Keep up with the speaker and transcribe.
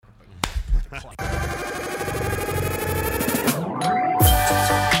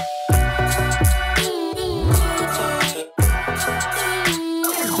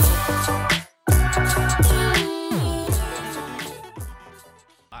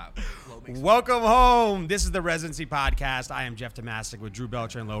Welcome home. This is the Residency Podcast. I am Jeff Tomasic with Drew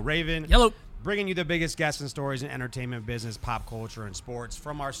Belcher and Lo Raven. Hello. Bringing you the biggest guests and stories in entertainment, business, pop culture, and sports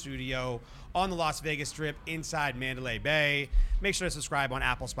from our studio on the Las Vegas Strip inside Mandalay Bay. Make sure to subscribe on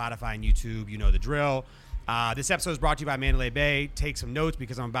Apple, Spotify, and YouTube. You know the drill. This episode is brought to you by Mandalay Bay. Take some notes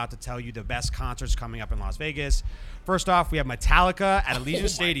because I'm about to tell you the best concerts coming up in Las Vegas. First off, we have Metallica at Allegiant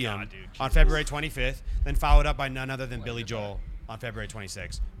Stadium on February 25th, then followed up by none other than Billy Joel on February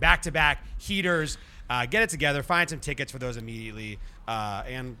 26th. Back-to-back heaters. Get it together. Find some tickets for those immediately.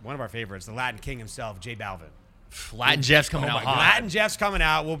 And one of our favorites, the Latin King himself, J Balvin. Latin Jeff's coming out hot. Latin Jeff's coming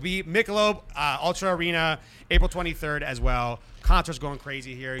out. Will be Michelob Ultra Arena April 23rd as well. Concerts going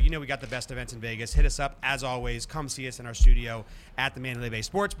crazy here. You know we got the best events in Vegas. Hit us up as always. Come see us in our studio at the Mandalay Bay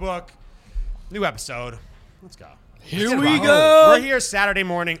Sportsbook. New episode. Let's go. Here we go. We're here Saturday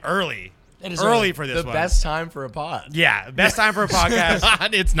morning early. It is early for this one. The best time for a pod. Yeah, best time for a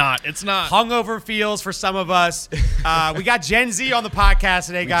podcast. It's not. Hungover feels for some of us. We got Gen Z on the podcast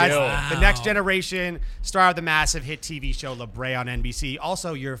today, guys. Wow. The next generation, star of the massive hit TV show Brea on NBC.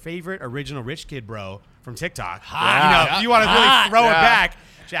 Also, your favorite original rich kid bro from TikTok. If you want to really throw it back,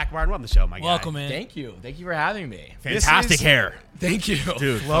 Jack Martin, welcome to the show, my guy. Welcome, man. Thank you. Thank you for having me. Fantastic hair. Thank you.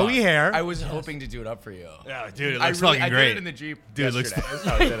 Dude, Flowy hair. I was hoping to do it up for you. Yeah, dude, it I looks really, fucking I great. did it in the Jeep Dude, yesterday. looks That's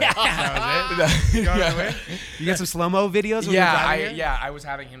how I did it. That was it? You got some slow-mo videos? when you were driving here? I was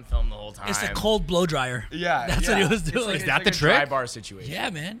having him film the whole time. It's the cold blow dryer. Yeah. That's what he was doing. It's that like the a trick? dry bar situation. Yeah,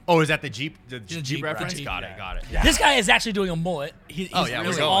 man. Oh, is that the Jeep? The Jeep Jeep reference? Jeep. Got it. Yeah. This guy is actually doing a mullet. He's we're really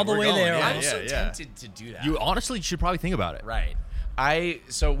going, all the we're way going, there. yeah, I'm right? so tempted to do that. You honestly should probably think about it. Right.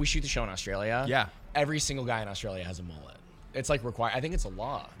 So we shoot the show in Australia. Yeah. Every single guy in Australia has a mullet. It's like required. I think it's a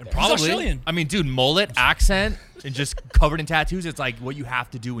law. there. Probably. Australian. I mean, dude, mullet, accent, and just covered in tattoos. It's like what you have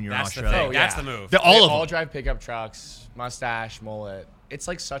to do when you're That's in the Australia. thing. yeah. That's the move. They They all of all them. drive pickup trucks, mustache, mullet. It's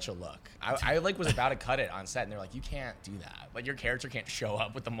like such a look. I like was about to cut it on set, and they're like, "You can't do that. Like your character can't show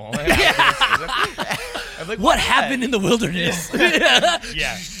up with the mullet." I'm like, What happened in the wilderness?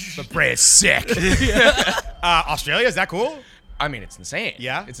 Yeah. But Brea is sick. Australia, is that cool? I mean, it's insane.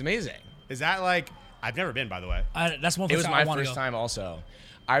 Yeah? it's amazing. Is that like... I've never been, by the way. That's one It was place my I want to first go. time also.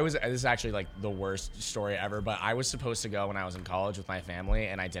 This is actually like the worst story ever, but I was supposed to go when I was in college with my family,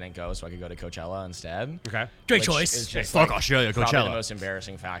 and I didn't go, so I could go to Coachella instead. Okay. Great which choice. is just, Fuck like, Australia, probably Coachella. the most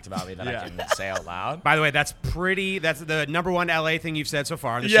embarrassing fact about me that I can say out loud. By the way, that's the number one LA thing you've said so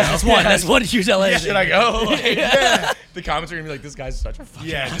far on the Yeah. show. That's one. That's one huge LA. Should I go? Yeah. The comments are gonna be like, "This guy's such a fucking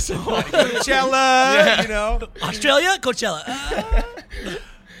Yeah. asshole." Coachella, you know? Australia, Coachella.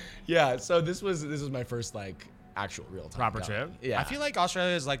 Yeah. So this was my first like actual real time Proper going. trip. Yeah. I feel like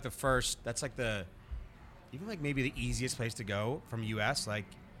Australia is like the first, that's like even like maybe the easiest place to go from US, like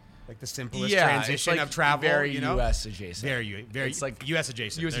the simplest transition it's like of travel, very you know? US adjacent. Very It's like US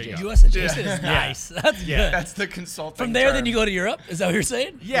adjacent. US There you go. adjacent. U.S. adjacent is nice. That's Yeah. good. That's the consulting. From there, then term. you go to Europe. Is that what you're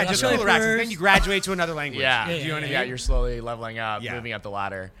saying? Yeah, Go just Australia a little accent. first. Then you graduate to another language. Yeah. Do you know what I mean? Yeah, you're slowly leveling up, Yeah. moving up the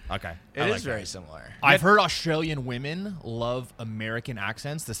ladder. Okay. It is very similar. I've heard Australian women love American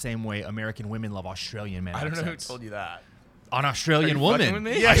accents the same way American women love Australian men I don't know who accents. told you that. An Australian Are you woman. fucking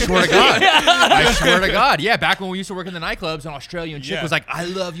with me? I swear to God. I swear to God. Yeah, back when we used to work in the nightclubs, an Australian chick Yeah. was like, "I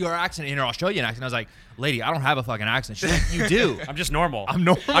love your accent," in her Australian accent. I was like, "Lady, I don't have a fucking accent." She's like, "You do." I'm just normal. I'm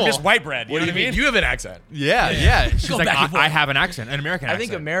normal. I'm just white bread. You know what I mean? You have an accent. Yeah. She's Go like, back and forth. I have an accent, an American I accent.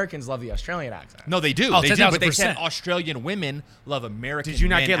 think Americans love the Australian accent. No, they do. Oh, They do, but they said 10,000%. Australian women love American Did you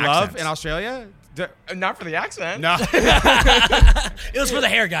not men get love accents. in Australia? Not for the accent. No. It was for the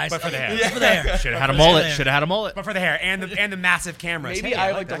hair, guys. But for the hair. It was for the hair. Should have had a Yeah. mullet. Should have had a mullet. But for the hair and the massive cameras. Maybe Hey, I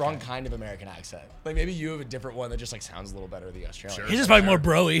have like the that wrong guy. kind of American accent. Like maybe you have a different one that just like sounds a little better than the Australian. He's just probably more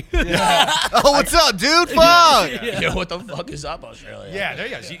broy. Oh, what's up, dude? Fuck. Yo, what the fuck is up, Australia? Yeah, there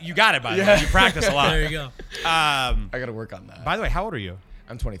you go. You got it, by the way. You practice a lot. There you go. I gotta work on that. By the way, how old are you?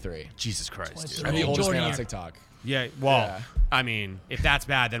 I'm 23. Jesus Christ, dude. I'm the oldest Jordan man on year. TikTok. Yeah. Well, Yeah. I mean, if that's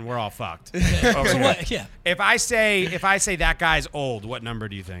bad, then we're all fucked. So what? Yeah. If I say that guy's old, what number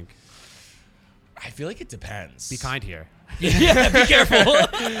do you think? I feel like it depends. Be kind here. Yeah. Be careful.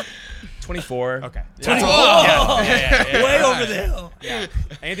 24. Okay. 24. Yeah. Way over the hill. Yeah.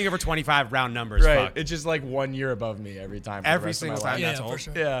 Anything over 25, round numbers. Right. Fuck. It's just like 1 year above me every time. For the Every rest of my single life. time. Yeah, That's for old.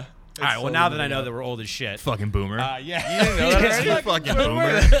 sure. Yeah. All right. Well, now that I know that we're old as shit. Fucking boomer. Yeah. You didn't know that You already? fucking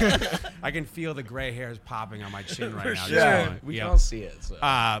boomer. I can feel the gray hairs popping on my chin right now. just Yeah, going. we Yeah. can all see it. So.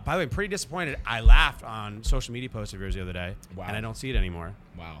 By the way, pretty disappointed. I laughed on social media posts of yours the other day, Wow. and I don't see it anymore.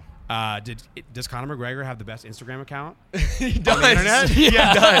 Wow. Does Conor McGregor have the best Instagram account? He does. the internet?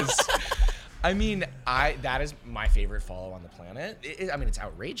 Yeah, he does. I mean, that is my favorite follow on the planet. I mean, it's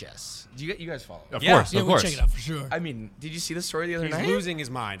outrageous. You guys follow? Of Yeah. course, Yeah, of we'll course. check it out for sure. I mean, did you see the story the other He's night? losing his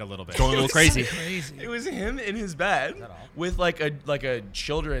mind a little bit. Going a little crazy. Crazy. It was him in his bed all? with like a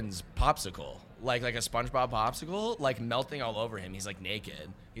children's popsicle, like a SpongeBob popsicle, like melting all over him. He's like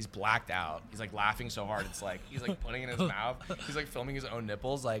naked. He's blacked out. He's like laughing so hard. It's like he's like putting it in his mouth. He's like filming his own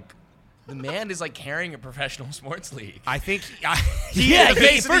nipples. Like the man is like carrying a professional sports league. I think Yeah, the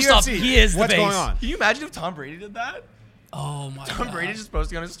face of the first off, UFC. he is the What's face. going on? Can you imagine if Tom Brady did that? Oh my god. Tom Brady just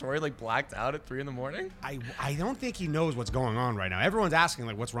posting on his story like blacked out at 3 a.m. I don't think he knows what's going on right now. Everyone's asking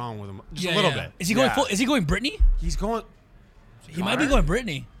like what's wrong with him. Just Yeah, a little yeah. bit. Is he going Yeah. full? Is he going Britney? He's going. He might be going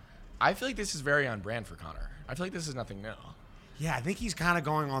Britney. I feel like this is very on brand for Connor. I feel like this is nothing new. Yeah, I think he's kind of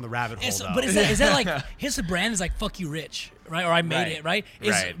going on the rabbit hole. though. But is that like his brand is like "fuck you, rich," right? Or I made Right. it, right?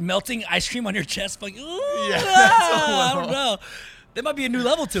 Is Right. melting ice cream on your chest like, ooh, that's I don't know. There might be a new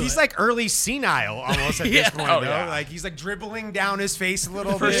level to He's it. like early senile almost at Yeah. this point, Oh, though. yeah. Like he's like dribbling down his face a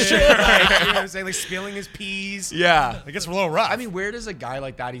little bit. Like, you know what I'm saying? Like spilling his peas. Yeah. It gets a little rough. I mean, where does a guy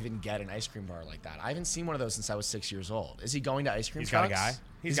like that even get an ice cream bar like that? I haven't seen one of those since I was 6 years old. Is he going to ice cream He's got a trucks? guy.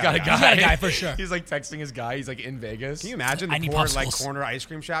 He's got a guy. He's got a guy for sure. He's like texting his guy. He's like in Vegas. Can you imagine I the need poor like popsicles. corner ice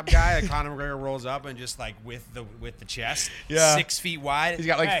cream shop guy that Conor McGregor rolls up and just like with the chest, Yeah. 6 feet wide. He's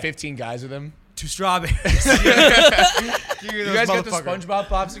got like Hey, 15 guys with him. 2 strawberries. You guys got the SpongeBob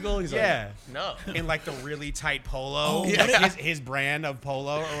popsicle? He's Yeah. like, no. In like the really tight polo. Oh, What yeah. is his brand of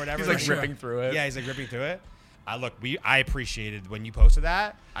polo or whatever. He's like Sure. ripping through it. Yeah, he's like ripping through it. Look, I appreciated when you posted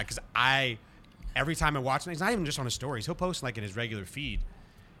that because every time I watch him, he's not even just on his stories. He'll post like in his regular feed,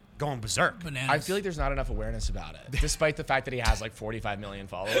 going berserk. Bananas. I feel like there's not enough awareness about it, despite the fact that he has like 45 million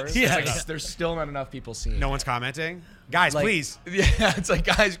followers. Yeah. It's like, there's still not enough people seeing No it. one's commenting. Guys, Like, please. Yeah, it's like,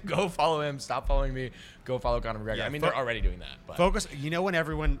 guys, go follow him. Stop following me. Go follow Conor McGregor. Yeah, I mean, they're already doing that. But Focus. You know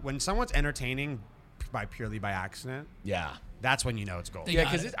when someone's entertaining purely by accident, yeah. that's when you know it's gold. They Yeah,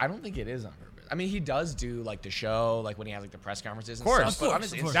 got because it. I don't think it is on purpose. I mean, he does do like the show, like when he has like the press conferences and course. stuff. But on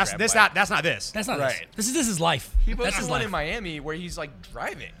his Of course. Instagram, That's like, that's not this. That's not Right. this. This is his life. He That's posted his one life. in Miami where he's like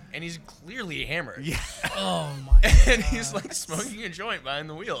driving and he's clearly hammered. Yeah. Oh my. And he's like smoking a joint behind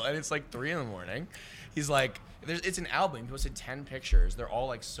the wheel, and it's like 3 a.m. He's like, it's an album. He posted 10 pictures. They're all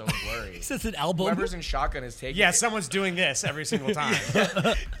like so blurry. He says an album. Whoever's in shotgun is taking. Yeah, it. someone's doing this every single time.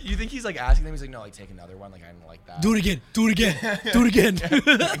 You think he's like asking them? He's like, no, like take another one. Like I didn't like that. Do it again. Do it again. Do it again.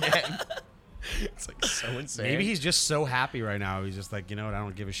 Again. It's like so insane. Maybe he's just so happy right now. He's just like, you know what? I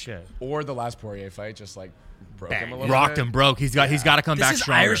don't give a shit. or the last Poirier fight just like broke Bang. him a little Rocked bit. him, broke. He's got to come This back is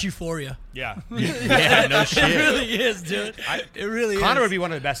stronger. Irish euphoria. Yeah. Yeah, no It shit. really is, dude. It really is. Connor would be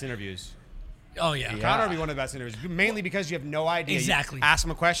one of the best interviews. Oh yeah. Yeah. Connor would be one of the best interviews, mainly because you have no idea. Exactly. You ask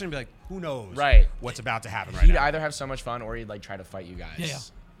him a question and be like, who knows Right. what's about to happen right He'd now. either have so much fun or he'd like try to fight you guys. Yeah.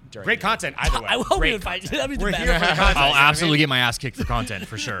 during Great the- content either way. I hope we Great would fight. content. That'd be the We're best. here for the content. you know I'll what I mean? absolutely get my ass kicked for content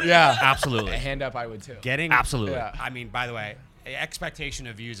for sure. Yeah. Absolutely. A hand up, I would too. Getting Absolutely. Yeah. I mean, by the way, expectation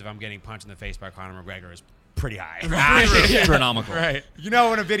of views if I'm getting punched in the face by Conor McGregor is pretty high. Astronomical. Right. You know,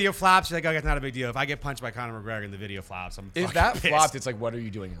 when a video flops, you're like, oh, it's not a big deal. If I get punched by Conor McGregor and the video flops, I'm If fucking that pissed. flopped, it's like, what are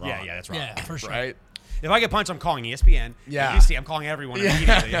you doing wrong? Yeah, that's right. Yeah, for sure. Right. If I get punched, I'm calling ESPN. Yeah. ABC, I'm calling everyone Yeah.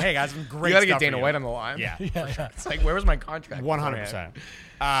 immediately. Hey, guys, some great You gotta stuff get for Dana you. White on the line. Yeah. It's like, where was my contract? 100%.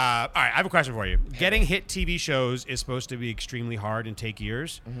 All right, I have a question for you. Getting hit TV shows is supposed to be extremely hard and take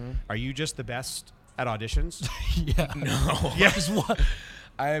years. Are you just the best at auditions? Yeah. No. Yeah. Just what?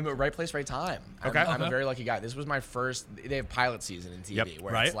 I'm right place, right time. Okay. I'm a Okay. very lucky guy. This was my first. They have pilot season in TV Yep,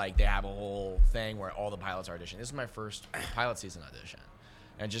 where right. it's like they have a whole thing where all the pilots audition. This is my first pilot season audition,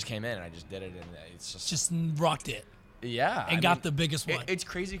 and I just came in and I just did it, and it's just rocked it. yeah. And got the biggest one. It's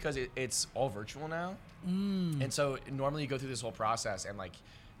crazy because it's all virtual now, and so normally you go through this whole process and like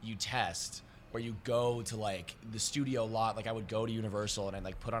you test. Where you go to like the studio lot, like I would go to Universal and I'd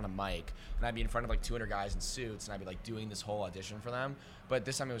like put on a mic and I'd be in front of like 200 guys in suits and I'd be like doing this whole audition for them. But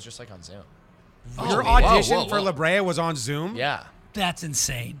this time it was just like on Zoom. Your whoa, audition whoa, for whoa. La Brea was on Zoom? Yeah. That's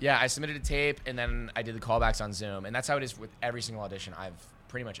insane. Yeah, I submitted a tape and then I did the callbacks on Zoom. And that's how it is with every single audition I've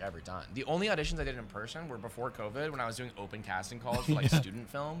pretty much ever done. The only auditions I did in person were before COVID when I was doing open casting calls for like student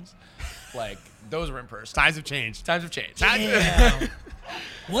films. Like those were in person. Times have changed. Times have changed. Damn.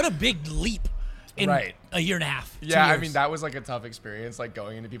 What a big leap in Right. a year and a half. 2 Yeah, I years. mean, that was like a tough experience, like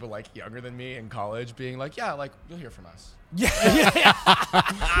going into people like younger than me in college being like, yeah, like you'll hear from us.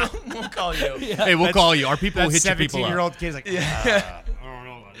 call you. Hey, we'll call you. Our people will That hit your people up. 17-year-old kid's like, I don't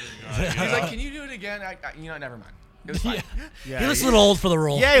know about this guy. He's like, can you do it again? Never mind. It was fine. Yeah, He looks a little old for the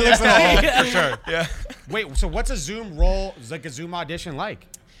role. Yeah, he looks a little old, for sure. Yeah. Wait, so what's a Zoom role, like a Zoom audition like?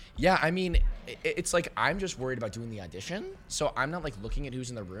 Yeah, I mean, it's like I'm just worried about doing the audition, so I'm not like looking at who's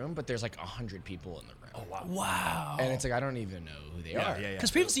in the room, but there's like 100 people in the room. Oh, wow. Wow. And it's like I don't even know who they are. Yeah.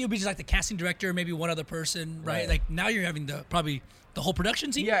 Because previously you'd be just like the casting director, maybe one other person, right? Right. Like now you're having probably the whole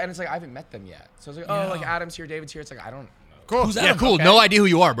production team. Yeah, and it's like I haven't met them yet. So it's like, Yeah. oh, like Adam's here, David's here. It's like I don't know. Cool. Who's Yeah, Adam? cool. Okay. No idea who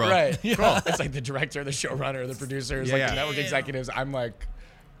you are, bro. Right. Cool. It's like the director, the showrunner, the producers, Yeah, like yeah. the network Yeah. executives. I'm like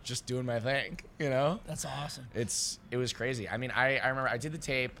just doing my thing, you know? That's awesome. It was crazy. I mean, I remember I did the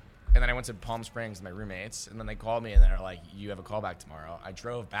tape and then I went to Palm Springs with my roommates and then they called me and they're like, you have a callback tomorrow. I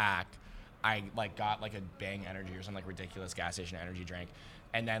drove back. I like got like a Bang Energy or some like ridiculous gas station energy drink.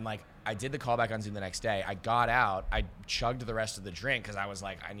 And then like I did the callback on Zoom the next day. I got out. I chugged the rest of the drink because I was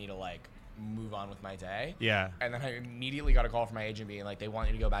like, I need to like move on with my day. Yeah. And then I immediately got a call from my agent being like, they want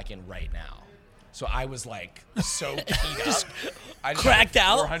you to go back in right now. So I was like so keyed up. I just cracked had,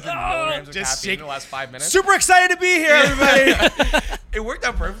 like, out? 400 milligrams of Just caffeine shake- in the last 5 minutes. Super excited to be here, everybody. It worked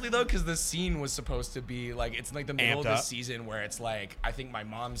out perfectly though, because the scene was supposed to be like it's like the middle Amped of the up. season where it's like I think my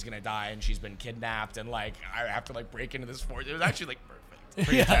mom's gonna die and she's been kidnapped and like I have to like break into this fort. It was actually like perfect.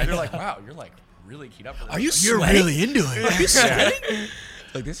 Pretty Yeah. and they're like, wow, you're like really keyed up for this. Are you Like, You're sweating? really into it. Are you sweating?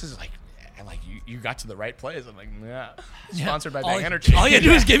 like this is like and like you got to the right place. I'm like, yeah. Yeah. Sponsored by all, Bang Energy. All you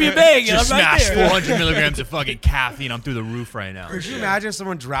do is give me a bang, and Just I'm right smashed there. 400 milligrams of fucking caffeine. I'm through the roof right now. Could you imagine if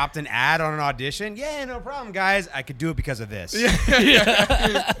someone dropped an ad on an audition? Yeah, no problem, guys. I could do it because of this. You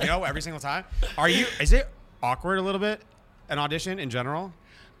know, every single time. Is it awkward a little bit, an audition in general?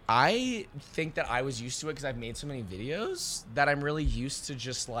 I think that I was used to it because I've made so many videos that I'm really used to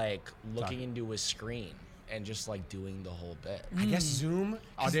just like looking into a screen and just like doing the whole bit. I guess Zoom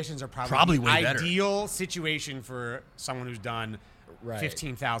auditions are Probably the way better. ideal situation for someone who's done Right.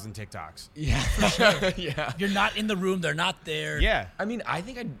 15,000 TikToks. Yeah. Yeah. You're not in the room. They're not there. Yeah. I mean, I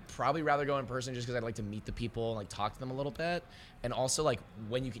think I'd probably rather go in person just because I'd like to meet the people and like talk to them a little bit. And also like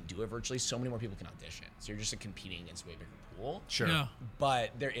when you can do it virtually, so many more people can audition. So you're just like, competing against a way bigger pool. Sure. Yeah.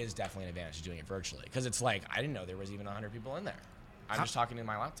 But there is definitely an advantage to doing it virtually because it's like, I didn't know there was even 100 people in there. I'm just talking to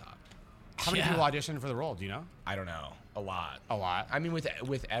my laptop. How many Yeah. people auditioned for the role? Do you know? I don't know. A lot. A lot. I mean, with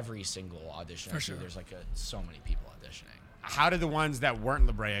every single audition, For I see sure. there's like so many people auditioning. How did the ones that weren't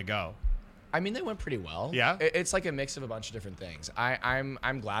La Brea go? I mean, they went pretty well. Yeah? It's like a mix of a bunch of different things. I'm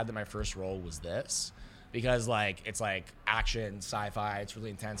glad that my first role was this because like it's like action, sci-fi. It's really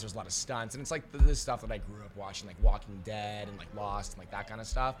intense. There's a lot of stunts, and it's like this stuff that I grew up watching, like Walking Dead and like Lost and like that kind of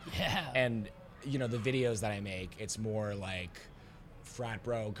stuff. Yeah. And you know the videos that I make, it's more like frat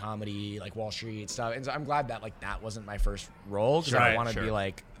bro comedy, like Wall Street stuff. And so I'm glad that like that wasn't my first role because I Right, don't want to sure. be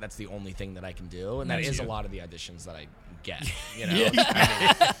like that's the only thing that I can do, and that Me is too. a lot of the auditions that I get. You know, Yeah.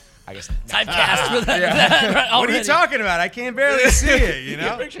 I mean, I guess Typecast for that. Right, What are you already. talking about? I can't barely see it, you know?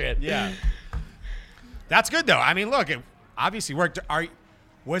 Yeah, picture it. Yeah. That's good, though. I mean, look, it obviously worked.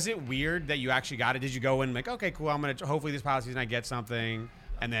 Was it weird that you actually got it? Did you go in like, okay, cool, I'm going to, hopefully this pilot season I get something,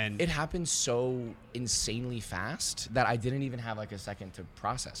 and then... It happened so insanely fast that I didn't even have like a second to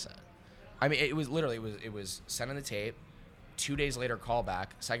process it. I mean, it was literally it was sending the tape, 2 days later callback,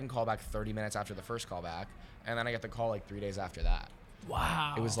 second callback 30 minutes after the first callback, and then I got the call like 3 days after that.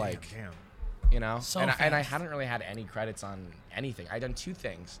 Wow. It was like, Damn. you know, So and I fast. hadn't really had any credits on anything. I'd done two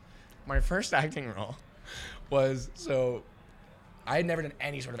things. My first acting role was I had never done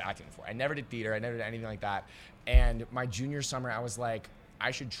any sort of acting before. I never did theater. I never did anything like that. And my junior summer, I was like,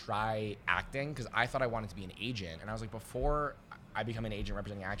 I should try acting because I thought I wanted to be an agent. And I was like, before I become an agent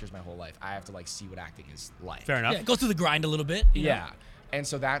representing actors my whole life, I have to like see what acting is like. Fair enough. Yeah, go through the grind a little bit. you know? Yeah. And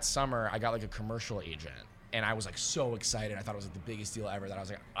so that summer, I got like a commercial agent. And I was like so excited. I thought it was like the biggest deal ever that I was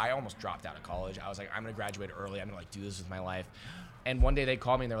like, I almost dropped out of college. I was like, I'm going to graduate early. I'm going to like do this with my life. And one day they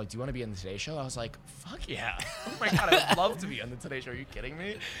called me and they're like, do you want to be on the Today Show? I was like, fuck yeah. Oh my God, I'd love to be on the Today Show. Are you kidding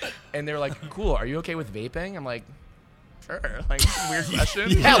me? And they were like, cool. Are you okay with vaping? I'm like, sure. Like, weird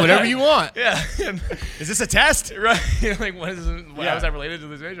question. Yeah, whatever you want. Yeah. And Is this a test? right. Like, how is Yeah. that related to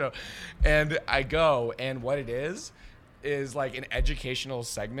the Today Show? And I go, and what it is like an educational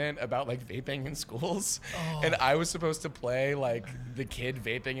segment about like vaping in schools. And I was supposed to play like the kid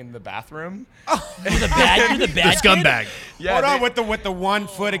vaping in the bathroom. You're the bad. You're the bad. The scumbag. Yeah, Hold on, they- with the 1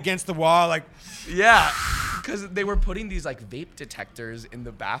 foot against the wall, like... Yeah, because they were putting these like vape detectors in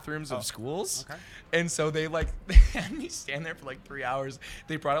the bathrooms of schools, okay. and so they had me stand there for like 3 hours.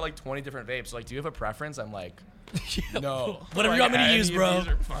 They brought out like 20 different vapes. Like, do you have a preference? I'm like, no. Whatever you Like, want me to any use, of bro. these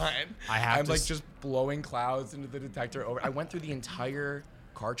are fine. I have I'm to like s- just blowing clouds into the detector over. I went through the entire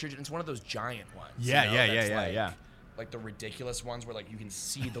cartridge, and it's one of those giant ones. Yeah, you know, yeah, that's yeah, like, yeah. Like the ridiculous ones where like you can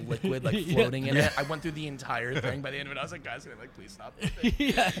see the liquid like floating in it. I went through the entire thing. By the end of it, I was like, guys, can I like please stop?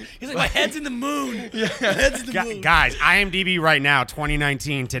 Yeah. He's like, my head's in the moon. Yeah. My head's in the moon. Guys, IMDb right now,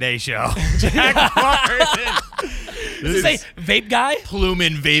 2019 Today Show. Jack Morton. Does it say vape guy? Plume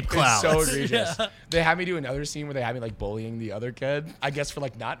in vape clouds. It's so egregious. Yeah. They had me do another scene where they had me like bullying the other kid. I guess for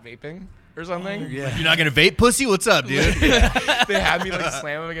like not vaping or something. You're not gonna vape, pussy? What's up, dude? They had me like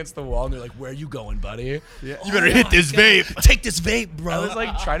slam him against the wall, and they're like, "Where are you going, buddy?" You better hit this vape. Take this vape, bro. I was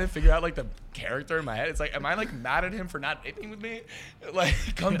like trying to figure out like the character in my head. It's like, am I like mad at him for not vaping with me? Like,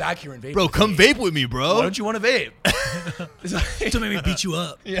 come back here and vape. Bro, with come me. vape with me, bro. Why don't you want to vape? It's like- Don't make me beat you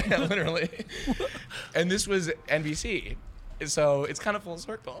up. yeah, literally. And this was NBC, so it's kind of full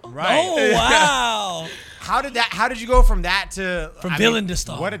circle. Right. Oh, wow. How did you go from that to From villain to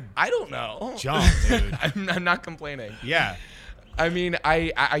star. What a I don't know. jump, dude. I'm not complaining. Yeah. I mean,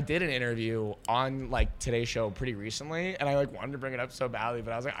 I did an interview on like Today's Show pretty recently, and I like wanted to bring it up so badly,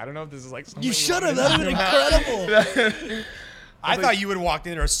 but I was like, I don't know if this is like something You should have. want That me would to have talk been about. incredible. I thought you would have walked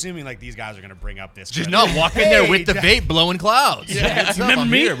in there assuming like these guys are gonna bring up this. Just clip. not walk in there with the Jack- vape blowing clouds. Yeah. What's You up? remember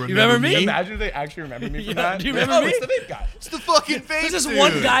I'm me? here. You remember me? Imagine if they actually remember me from Yeah, that. do you remember Oh, me? it's the vape guy. It's the fucking vape. There's this dude.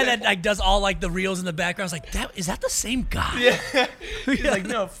 one guy that like does all like the reels in the background. I was like, is that the same guy? Yeah. He's like,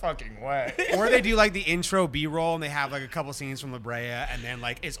 no fucking way. Or they do like the intro B-roll and they have like a couple scenes from La Brea and then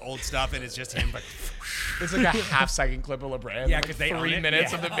like it's old stuff and it's just him like It's like a half-second clip of La Brea. Yeah, like 'cause they own 3 it.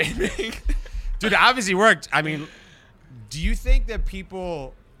 minutes Yeah. of the vaping. dude, it obviously worked. I mean, do you think that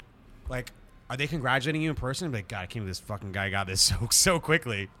people like are they congratulating you in person? Like, God, I can't believe this fucking guy got this so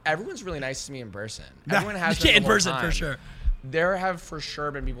quickly. Everyone's really nice to me in person. Nah. Everyone has Yeah, been in the whole person, for time. sure. There have for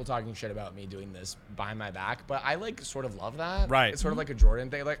sure been people talking shit about me doing this behind my back, but I like sort of love that. Right. It's sort of like a Jordan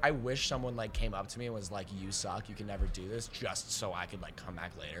thing. Like I wish someone like came up to me and was like, "You suck. You can never do this," just so I could like come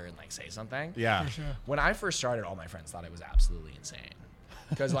back later and like say something. Yeah. For sure. When I first started, all my friends thought I was absolutely insane.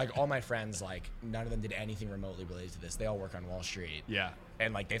 Because like all my friends, like none of them did anything remotely related to this. They all work on Wall Street. Yeah.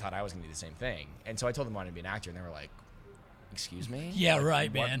 And like they thought I was gonna do the same thing. And so I told them I wanted to be an actor, and they were like, "Excuse me? Yeah, Like,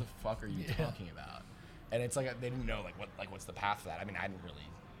 right, what man. the fuck are you talking about?" And it's like they didn't know what's the path to that. I mean, I didn't really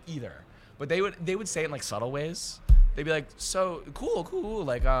either. But they would say it in like subtle ways. They'd be like, "So cool.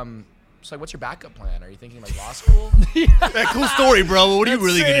 Like so like, what's your backup plan? Are you thinking like law school?" That cool story, bro. But what are you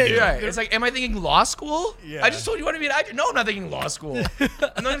really gonna do? Right. It's like, am I thinking law school? Yeah. I just told you I want to be an actor. No, I'm not thinking law school. I'm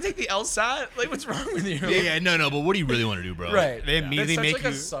not gonna take the LSAT. Like, what's wrong with you? Yeah, no. But what do you really want to do, bro? Right. They immediately That's make such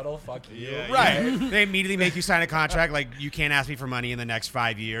like you- a subtle fuck you. Right. They immediately make you sign a contract like you can't ask me for money in the next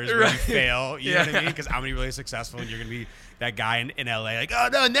 5 years when you Right. fail. You know what I Yeah. mean? Because I'm gonna be really successful and you're gonna be that guy in LA like, oh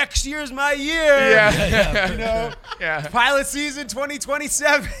no, next year's my year. Yeah. You know? Yeah. Pilot season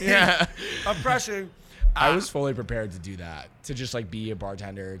 2027. Yeah. I'm crushing. I was fully prepared to do that. To just like be a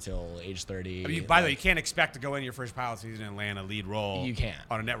bartender till age 30. I mean, by the way, you can't expect to go in your first pilot season and land a lead role. You can't.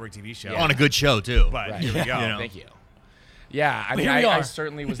 On a network TV show. On a good show too. But Right. here we go. You know. Thank you. Yeah, I mean, here we I are.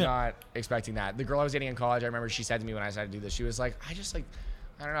 certainly was not expecting that. The girl I was dating in college, I remember she said to me when I decided to do this, she was like, I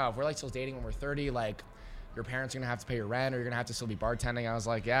don't know, if we're like still dating when we're 30, like your parents are gonna have to pay your rent or you're gonna have to still be bartending. I was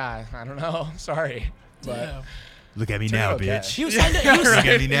like, yeah, I don't know, sorry, but Yeah. Look at me Turned now, out okay. bitch. He was signed up. He was, Look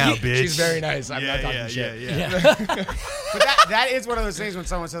at me now, bitch. she's very nice. I'm not talking shit. yeah. But that is one of those things when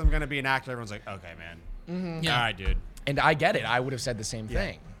someone says I'm gonna be an actor, everyone's like, okay, man. Yeah. All right, dude. And I get it. I would have said the same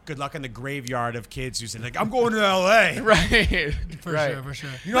thing. Good luck in the graveyard of kids who said like, I'm going to LA. Right. For right. sure, for sure.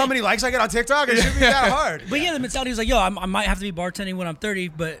 You know how many likes I get on TikTok? It shouldn't be that hard. But yeah, the mentality was like, yo, I might have to be bartending when I'm 30,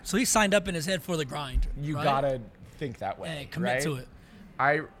 but so he signed up in his head for the grind. You right? gotta think that way. Hey, commit right? to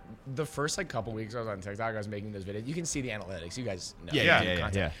it. The first like couple weeks I was on TikTok, I was making those videos. You can see the analytics. You guys know. Yeah.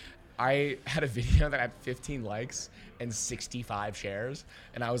 content. I had a video that had 15 likes and 65 shares,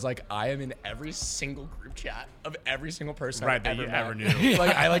 and I was like, I am in every single group chat of every single person Right, I've that you met. ever knew.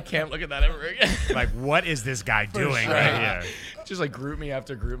 Like I can't look at that ever again. Like, what is this guy doing sure. right here? Just like group me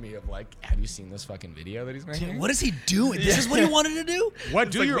after group me of like, have you seen this fucking video that he's making? What is he doing? This is what he wanted to do? What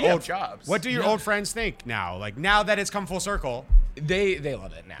It's do like your we have old jobs. What do your old friends think now? Like now that it's come full circle. They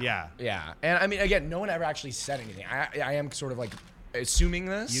love it now. Yeah. Yeah. And I mean, again, no one ever actually said anything. I am sort of like assuming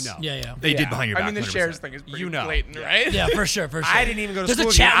this. You know. Yeah. They did behind your back. I mean, the 100%. shares thing is pretty You know. blatant, right? Yeah, for sure, for sure. I didn't even go to There's a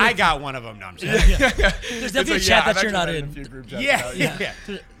school. chat I with- got one of them. No, I'm just kidding. There's definitely a chat that you're not in. Yeah.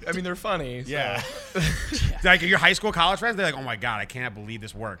 I mean, they're funny. So. Yeah. Like your high school, college friends, they're like, oh my God, I can't believe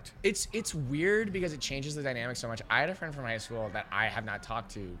this worked. It's weird because it changes the dynamic so much. I had a friend from high school that I have not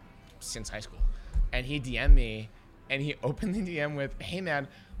talked to since high school, and he DM'd me, and he opened the DM with, "Hey man,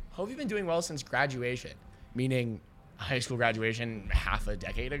 hope you've been doing well since graduation," meaning high school graduation half a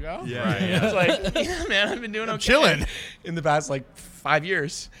decade ago. Yeah. Right, yeah. I was like, yeah, man, I've been doing okay chilling in the past like 5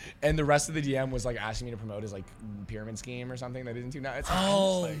 years. And the rest of the DM was like asking me to promote his like pyramid scheme or something that I didn't do now. It's like,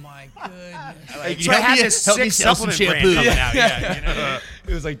 Oh I'm just my goodness. like, So I had this help me sick sell some supplement brand shampoo. coming out. Yeah, you know?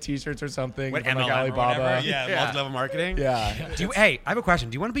 it was like t-shirts or something. What, from, MLM like or Alibaba. whatever? Yeah, multi-level marketing. Yeah. Hey, I have a question.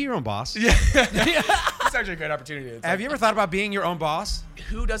 Do you want to be your own boss? Yeah. It's actually a great opportunity. It's Have like, you ever thought about being your own boss?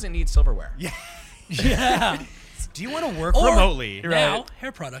 who doesn't need silverware? Yeah. Yeah. Do you want to work Or remotely? now,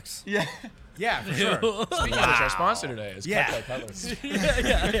 hair products. Yeah. Yeah, for sure. Speaking of which, our sponsor today is Yeah. Cutlass.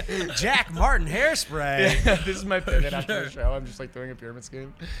 Jack Martin hairspray. This is my pivot after the show. I'm just like throwing a pyramid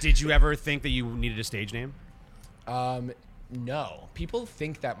scheme. Did you ever think that you needed a stage name? No. People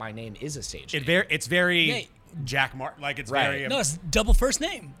think that my name is a stage name. It's very Yeah. Jack Martin. Like it's Right. very. No, it's double first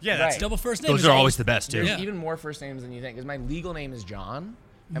name. Yeah, that's It's double first name. Those It's are always the best too. There's Yeah. even more first names than you think. Because my legal name is John.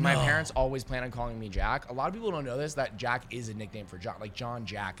 And my parents always plan on calling me Jack. A lot of people don't know this, that Jack is a nickname for John. Like John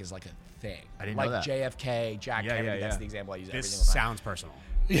Jack is like a thing. I didn't like know that. JFK, Jack Yeah, Kennedy. yeah, That's yeah. the example I use every This single time. sounds personal.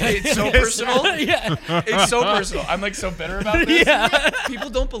 It's so personal. Yeah. It's so personal. I'm like so bitter about this. Yeah. People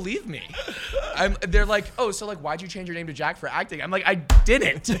don't believe me. They're like, oh, so like, why'd you change your name to Jack for acting? I'm like, I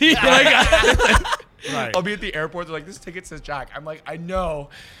didn't. Right. I'll be at the airport. They're like, this ticket says Jack. I'm like, I know.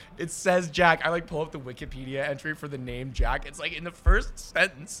 It says Jack. I like pull up the Wikipedia entry for the name Jack. It's like in the first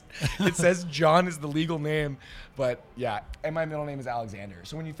sentence, it says John is the legal name. But yeah, and my middle name is Alexander.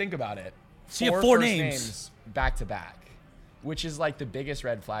 So when you think about it, So you have four first names. back to back, which is like the biggest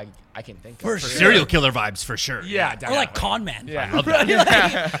red flag I can think For of. sure. Serial killer vibes for sure. Yeah, Or definitely. like con man. Yeah. Love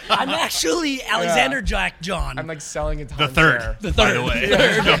that. I'm actually Alexander Jack John. I'm like selling a The time third, share. The by third. the way.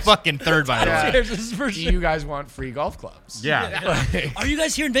 The fucking third, by the Yeah. way. This is for Do sure. you guys want free golf clubs? Yeah. Are you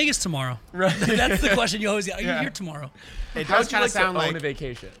guys here in Vegas tomorrow? Right. That's the question you always get. Are you Yeah. here tomorrow? It How does would you kind like of sound to own like, a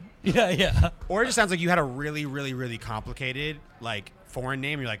vacation? Yeah. or it just sounds like you had a really, really, really complicated like foreign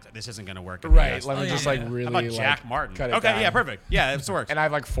name. You're like, this isn't gonna work. in the Right. US. Let me Oh, just yeah, like yeah. really How about like, Jack Martin? cut it Okay, down. yeah, perfect. Yeah, this works. And I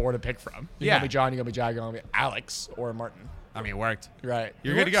have like 4 to pick from. You Yeah. got me John, you got me Jack, you got me Alex or Martin. I mean, it worked. Right.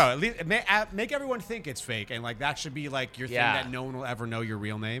 You're good to go. At least make everyone think it's fake, and like that should be like your Yeah. thing that no one will ever know your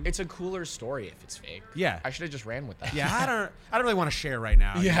real name. It's a cooler story if it's fake. Yeah. I should have just ran with that. Yeah, I don't really want to share right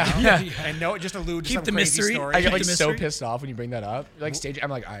now. you Yeah. know? Yeah. And no, just allude to Keep some the crazy mystery. story. I get like the so mystery. pissed off when you bring that up. Like stage, I'm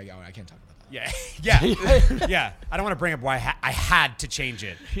like, I can't talk about that. Yeah, yeah. I don't want to bring up why I had to change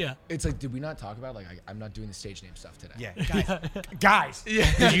it. Yeah. It's like, did we not talk about I'm not doing the stage name stuff today? Yeah, guys.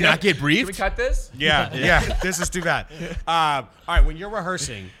 Yeah. Did you not get Can we briefed? cut this? Yeah. This is too bad. All right, when you're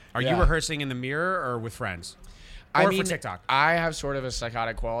rehearsing, are you Yeah. rehearsing in the mirror or with friends? Or I mean, for TikTok? I have sort of a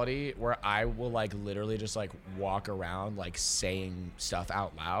psychotic quality where I will like literally just like walk around like saying stuff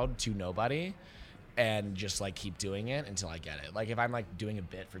out loud to nobody and just like keep doing it until I get it. Like if I'm like doing a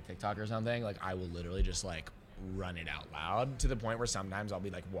bit for TikTok or something, like I will literally just like run it out loud to the point where sometimes I'll be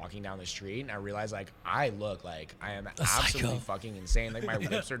like walking down the street and I realize like I look like I am absolutely psycho. fucking insane. Like my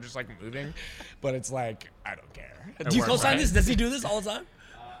lips are just like moving, but it's like I don't care. Do you works, co-sign right? this? Does he do this all the time?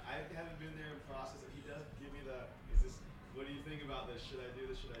 I haven't been there in process. He does give me what do you think about this? Should I do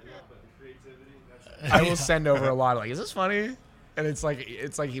this? Should I not? But the creativity, that's I will send over a lot of like, is this funny? And it's like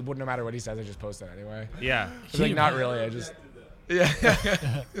he wouldn't, no matter what he says, I just post it anyway. Yeah. It's like not really. I just yeah.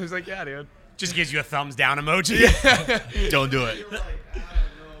 It was like yeah, dude. Just gives you a thumbs down emoji. Don't do it. you're like, I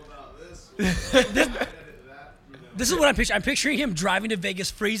don't know about this. This is what I'm picturing. I'm picturing him driving to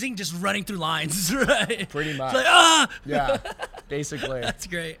Vegas, freezing, just running through lines. Right? Pretty much. It's like, Yeah, basically. That's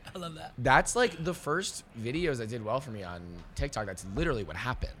great. I love that. That's like the first videos that did well for me on TikTok. That's literally what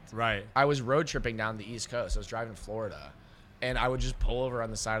happened. Right. I was road tripping down the East Coast. I was driving to Florida. And I would just pull over on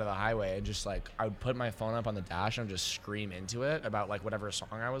the side of the highway and just like, I would put my phone up on the dash and just scream into it about like whatever song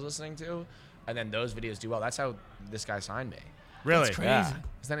I was listening to. And then those videos do well. That's how this guy signed me. Really? That's crazy. Yeah.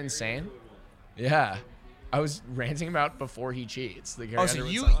 Isn't that insane? Yeah. I was ranting about Before He Cheats. The Gary Oh, so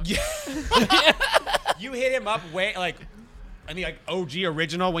Underwood you song. you hit him up way like I mean like OG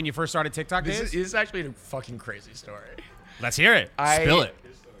original when you first started TikTok This days? is actually a fucking crazy story. Let's hear it. Spill it.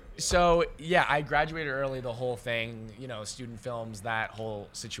 So yeah, I graduated early, the whole thing, you know, student films, that whole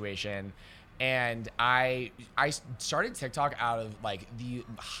situation. And I started TikTok out of like the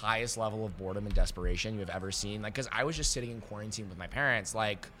highest level of boredom and desperation you have ever seen. Like, cause I was just sitting in quarantine with my parents.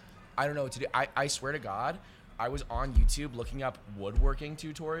 Like, I don't know what to do. I swear to God, I was on YouTube looking up woodworking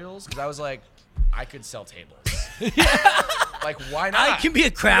tutorials because I was like, I could sell tables. Like, why not? I can be a Who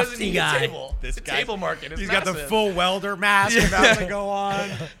doesn't crafty need a guy. table? This The guy- table market is He's got the massive. full welder mask about to go on.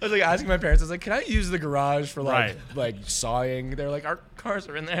 I was like asking my parents, I was like, can I use the garage for like Right. like sawing? They're like, our cars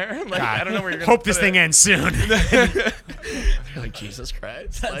are in there. Like, God, I don't know where you're gonna hope put this it. thing ends soon. They're like, Jesus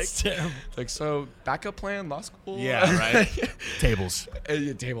Christ. That's like, terrible. like, so backup plan, law school. Yeah, right. Tables.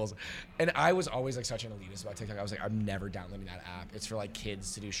 Yeah, tables. And I was always like such an elitist about TikTok. I was like, I'm never downloading that app. It's for like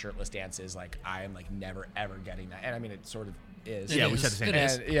kids to do shirtless dances. Like, I am like never ever getting that. And I mean, it sort of is. Yeah, we said the same. It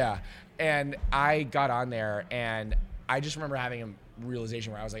is. And, yeah. And I got on there, and I just remember having a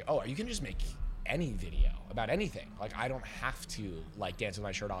realization where I was like, oh, you can just make any video about anything. Like, I don't have to like dance with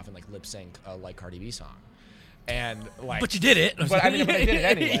my shirt off and like lip sync a like Cardi B song. And like, But you did it. But I mean, but I did it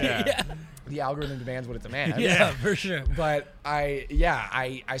anyway. Yeah. The algorithm demands what it demands. Yeah, for sure. But I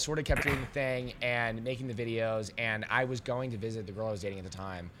sort of kept doing the thing and making the videos, and I was going to visit the girl I was dating at the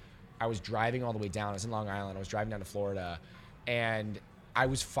time. I was driving all the way down. I was in Long Island. I was driving down to Florida, and I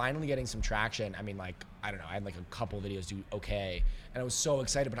was finally getting some traction. I mean, like, I don't know. I had like a couple videos do okay, and I was so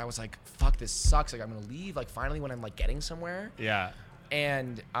excited, but I was like, fuck, this sucks. Like, I'm going to leave, like, finally when I'm like getting somewhere. Yeah.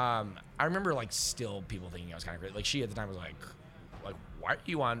 And I remember like still people thinking I was kind of great. Like, she at the time was like, why are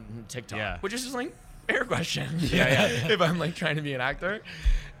you on TikTok? Yeah. Which is just like fair question. Yeah. If I'm like trying to be an actor.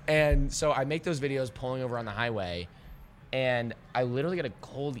 And so I make those videos pulling over on the highway, and I literally get a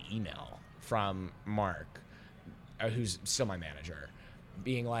cold email from Mark, who's still my manager,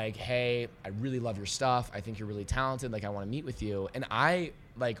 being like, hey, I really love your stuff. I think you're really talented. Like, I want to meet with you. And I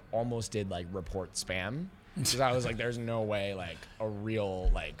like almost did like report spam, because I was like, there's no way like a real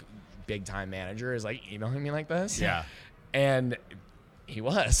like big time manager is like emailing me like this. Yeah. And he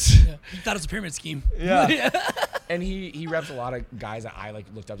was. Yeah. He thought it was a pyramid scheme. Yeah. And he reps a lot of guys that I like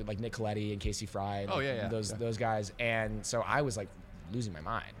looked up to, like Nick Coletti and Casey Fry. And, Oh, like, yeah. Those guys. And so I was like losing my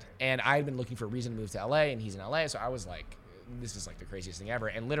mind. And I had been looking for a reason to move to LA, and he's in LA. So I was like, this is like the craziest thing ever.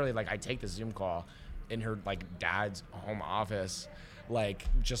 And literally, like, I take the Zoom call in her like dad's home office, like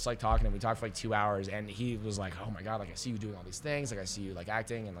just like talking to him. We talked for like 2 hours, and he was like, oh my God, like I see you doing all these things. Like I see you like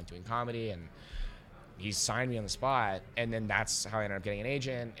acting and like doing comedy, and he signed me on the spot. And then that's how I ended up getting an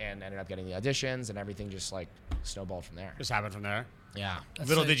agent and ended up getting the auditions, and everything just like snowballed from there. Just happened from there. Yeah.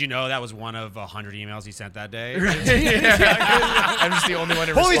 Little did you know that was one of 100 emails he sent that day. I'm just the only one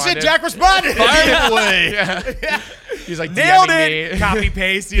who Holy responded. shit, Jack responded! Finally! Yeah. He's like, Nailed DMing it! me. Copy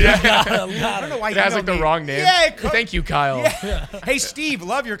paste, you know? I don't know why It he has emailed like the me. wrong name. Yeah, Thank you, Kyle. Hey, Steve,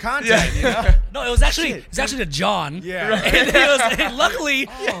 love your content, you know? No, it was actually to John. Yeah. And it was, and luckily,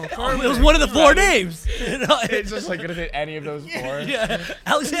 it was one of the four names. You know, It's just like gonna hit any of those four. yeah,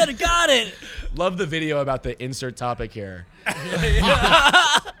 Alexander got it. Love the video about the insert topic here.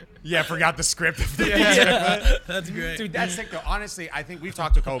 Yeah, forgot the script of the Yeah, that's great. Dude, that's sick though. Honestly, I think we've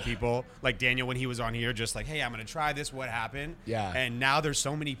talked to a couple people, like Daniel when he was on here, just like, hey, I'm gonna try this, what happened? Yeah. And now there's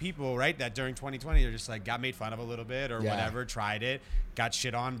so many people, right, that during 2020 they're just like got made fun of a little bit or Yeah. whatever, tried it, got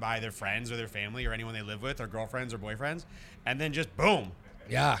shit on by their friends or their family or anyone they live with or girlfriends or boyfriends, and then just boom,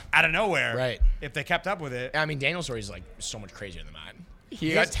 Yeah. out of nowhere. Right. If they kept up with it. I mean, Daniel's story is like so much crazier than mine. He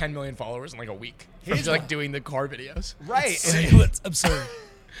His- got 10 million followers in like a week from just like doing the car videos. Right. It's absurd.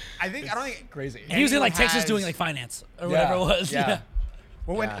 I don't think Crazy. And he was in like anyone Texas has- doing like finance or Yeah, whatever it was. yeah.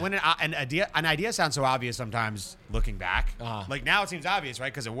 Well, when an idea sounds so obvious sometimes looking back. Uh-huh. Like now it seems obvious,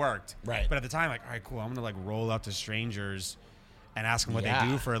 right? Because it worked. Right. But at the time, like, all right, cool. I'm gonna like roll up to strangers and ask them what Yeah.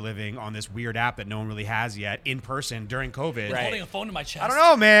 they do for a living on this weird app that no one really has yet in person during COVID. Right. Holding a phone to my chest. I don't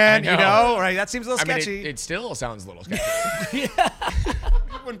know, man. I You know. know, right? That seems a little I mean, sketchy. it still sounds a little sketchy.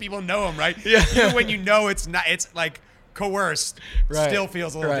 When people know them, right? Yeah. Even when you know it's not, it's like coerced. Right. Still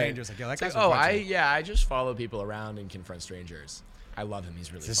feels a little Right. dangerous. Like, yo, that It's guy's like, from oh, Punch. I just follow people around and confront strangers. I love him.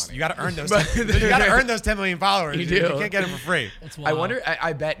 He's really funny. You got to earn those. But- you got to earn those 10 million followers. You dude. do. You can't get them for free. It's I wild. wonder.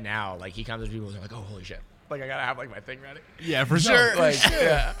 I bet now, like he comes to people and they're like, "Oh, holy shit!" Like I gotta have like my thing ready. Yeah, for sure. Like,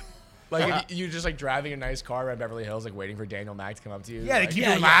 yeah. Like if you just like driving a nice car around Beverly Hills, like waiting for Daniel Mack to come up to you. Yeah, they like, keep yeah,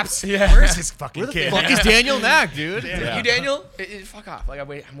 doing yeah. laps. Yeah. Where's this fucking kid? Fuck is Daniel Mack, dude? Yeah. You Daniel, fuck off. Like I'm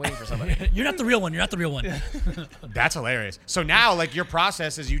waiting for somebody. You're not the real one. You're not the real one. That's hilarious. So now, like, your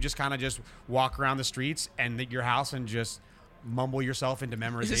process is you just kind of just walk around the streets and your house and just mumble yourself into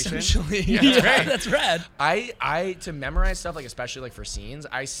memorization. Essentially, Yeah, that's rad. I to memorize stuff, like especially like for scenes,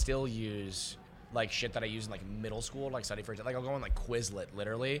 I still use like shit that I use in like middle school, like study for like I'll go on like Quizlet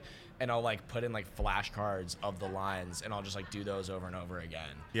literally, and I'll like put in like flashcards of the lines, and I'll just like do those over and over again.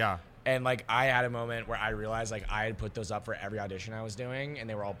 Yeah. And like I had a moment where I realized like I had put those up for every audition I was doing, and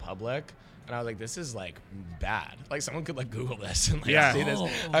they were all public. And I was like, this is like bad. Like someone could like Google this and like Yeah. see this. Oh.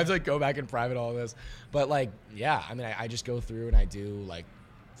 I have to like go back and private all this. But like, yeah, I mean, I just go through and I do like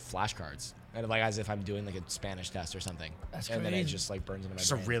flashcards. And like as if I'm doing like a Spanish test or something. That's and then it crazy. just like burns into my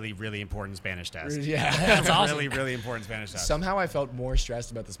It's a brain. really, really important Spanish test. Yeah. That's awesome. Really, really important Spanish test. Somehow I felt more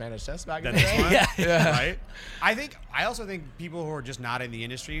stressed about the Spanish test back in Than the this day. one, right? I also think people who are just not in the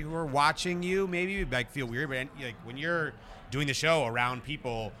industry who are watching you maybe like feel weird, but like when you're doing the show around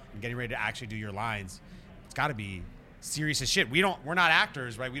people and getting ready to actually do your lines, it's got to be serious as shit. We're not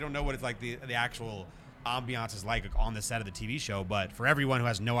actors, right? We don't know what it's like the actual ambiance is like on the set of the TV show, but for everyone who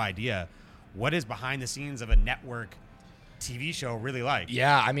has no idea, what is behind the scenes of a network TV show really like?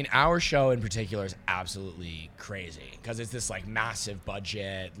 Yeah, I mean, our show in particular is absolutely crazy because it's this like massive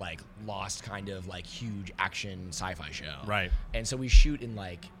budget, like Lost kind of like huge action sci-fi show. Right. And so we shoot in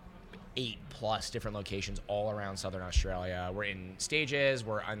like 8+ different locations all around Southern Australia. We're in stages,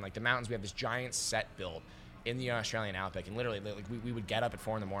 we're on like the mountains. We have this giant set built in the Australian outback, and literally like we would get up at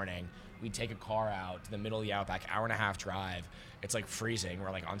 4 a.m. We'd take a car out to the middle of the outback, hour-and-a-half drive. It's like freezing.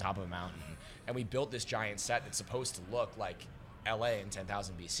 We're like on top of a mountain. And we built this giant set that's supposed to look like LA in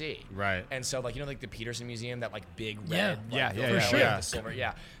 10,000 BC. Right. And so like, you know, like the Peterson Museum, that like big Yeah. red, Yeah, like, yeah, building yeah, with yeah. the silver.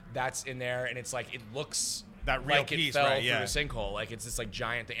 Yeah. That's in there. And it's like, it looks That real like piece, it fell right, yeah. through a sinkhole. Like it's this like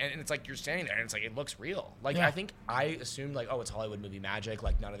giant thing. And it's like, you're standing there and it's like, it looks real. Like Yeah. I think I assumed like, oh, it's Hollywood movie magic.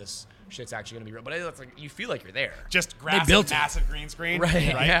 Like none of this shit's actually going to be real. But it's like, you feel like you're there. Just grab built a it. massive green screen. Right.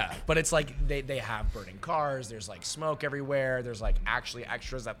 Yeah. But it's like they have burning cars. There's like smoke everywhere. There's like actually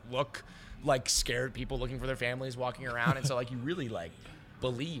extras that look like scared people looking for their families walking around. And so like you really like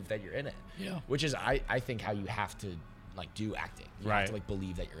believe that you're in it. Yeah. Which is I think how you have to like do acting. You Right. have to like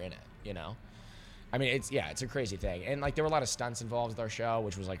believe that you're in it, you know? I mean, it's a crazy thing. And like there were a lot of stunts involved with our show,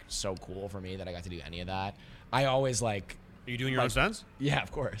 which was like so cool for me that I got to do any of that. I always like Are you doing your own stunts? yeah,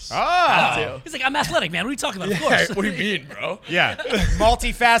 of course. Oh. He's like, I'm athletic, man. What are you talking about? Of course. What do you mean, bro? Yeah.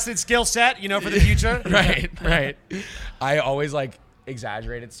 Multifaceted skill set, you know, for the future. right. I always like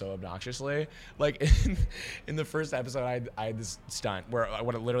exaggerated so obnoxiously. Like in the first episode, I had this stunt where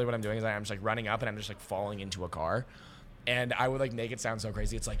what I'm doing is I'm just like running up and I'm just like falling into a car. And I would like make it sound so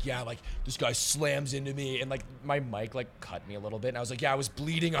crazy. It's like, yeah, like this guy slams into me and like my mic like cut me a little bit. And I was like, yeah, I was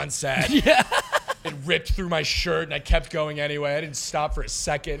bleeding on set. Yeah. It ripped through my shirt and I kept going anyway. I didn't stop for a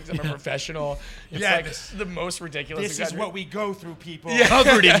second. I'm a professional. It's Yeah, like this- the most ridiculous. This is what we go through, people.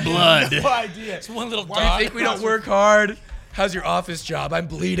 Covered in blood. No idea. It's one little Do you dot. think we don't work hard? How's your office job? I'm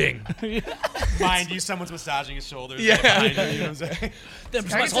bleeding. Mind you, someone's massaging his shoulders. Yeah. Behind you, you know what I'm saying? Then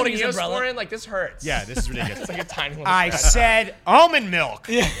Can I somebody's get holding his some umbrella. Neosporin? Like this hurts. Yeah, this is ridiculous. It's like a tiny little. I scratch. said almond milk.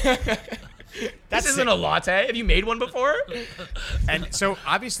 This isn't a latte. Have you made one before? And so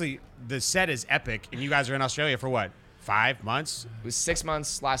obviously the set is epic, and you guys are in Australia for what? 5 months? It was 6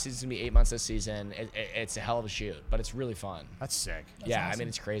 months last season. It's gonna be 8 months this season. It's a hell of a shoot, but it's really fun. That's sick. Yeah, I mean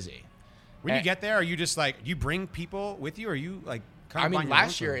it's crazy. When you get there, are you just like, do you bring people with you, or are you like? Kind I of mean, on your own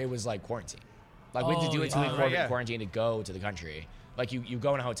last year for- it was like quarantine. Like we had to do a 2 week right, yeah. quarantine to go to the country. Like you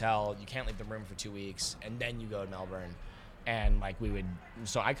go in a hotel, you can't leave the room for 2 weeks, and then you go to Melbourne, and like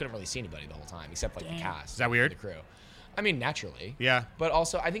so I couldn't really see anybody the whole time except like the cast. Is that weird? The crew. I mean, naturally. Yeah. But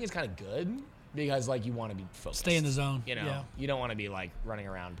also, I think it's kind of good because like you want to be focused. Stay in the zone. You know, Yeah. you don't want to be like running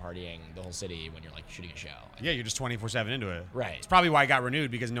around partying the whole city when you're like shooting a show. Yeah, you're just 24/7 into it. Right. It's probably why it got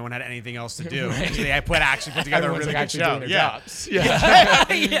renewed, because no one had anything else to do. Right. So they actually put together Everyone's a really like good actually show. doing their Yeah. jobs.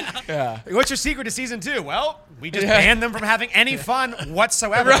 Yeah. Yeah. What's your secret to season 2? Well, we just Yeah. banned them from having any fun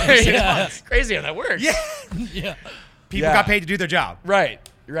whatsoever. for Right. 6 Yeah. months. Crazy how that works. Yeah. Yeah. People Yeah. got paid to do their job. Right.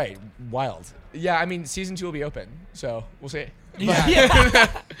 Wild. Yeah, I mean, season 2 will be open, so we'll see.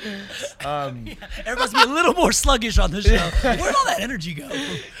 Yeah. Everybody's be a little more sluggish on the show. Where'd all that energy go?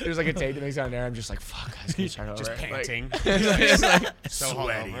 There's like a take that makes it on there. I'm just like, fuck, guys, can you start over? Just Like- panting. so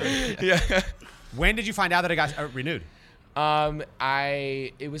Sweaty. hungover. yeah. When did you find out that it got renewed?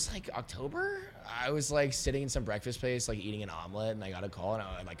 It was like October. I was like sitting in some breakfast place, like eating an omelet, and I got a call, and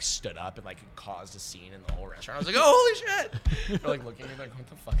I like stood up and like caused a scene in the whole restaurant. I was like, oh, holy shit! They're like looking at me like, what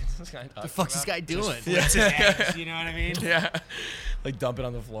the fuck is this guy talking The fuck's this about? guy doing? Flips his eggs, you know what I mean? Yeah, like dump it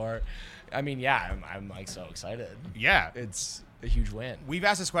on the floor. I mean, yeah, I'm like so excited. Yeah. It's a huge win. We've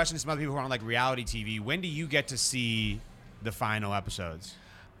asked this question to some other people who are on like reality TV. When do you get to see the final episodes?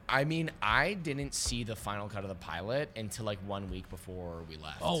 I mean, I didn't see the final cut of the pilot until like 1 week before we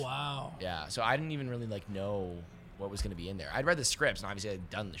left. Oh, wow. Yeah, so I didn't even really like know what was going to be in there. I'd read the scripts and obviously I'd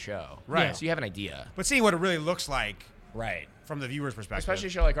done the show. Right. So you have an idea. But seeing what it really looks like Right. from the viewer's perspective. Especially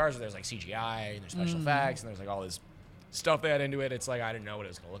a show like ours where there's like CGI and there's special effects and there's like all this stuff they had into it. It's like I didn't know what it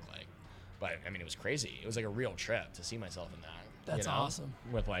was going to look like. But I mean, it was crazy. It was like a real trip to see myself in that. That's awesome.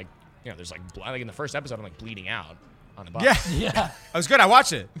 With like, there's like, like in the first episode, I'm like bleeding out on the bus. Yeah. Yeah. It was good. I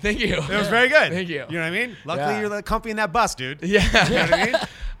watched it. Thank you. It was very good. Thank you. You know what I mean? Luckily, Yeah. you're the company in that bus, dude. Yeah. You know what I mean?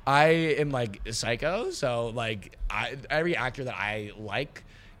 I am like psycho, so like every actor that I like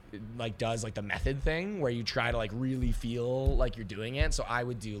does like the method thing where you try to like really feel like you're doing it. So I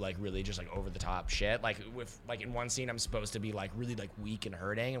would do like really just like over the top shit. Like with like in one scene I'm supposed to be like really like weak and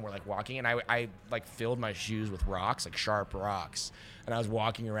hurting, and we're like walking, and I like filled my shoes with rocks, like sharp rocks, and I was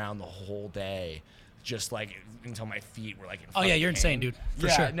walking around the whole day just like until my feet were like in Oh yeah, you're pain. insane, dude. For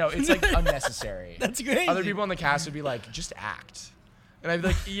Yeah, sure. no, it's like unnecessary. That's crazy. Other people on the cast would be like, just act. And I'd be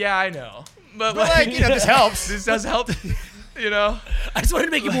like, yeah, I know. But like, you know, this helps. This does help, you know? I just wanted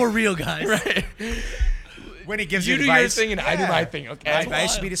to make it more real, guys. Right. When he gives You you do advice, your thing and I do my thing, okay? My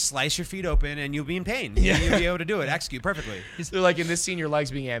advice should be to slice your feet open and you'll be in pain. Yeah. You'll be able to do it. Execute perfectly. They're like, in this scene, your leg's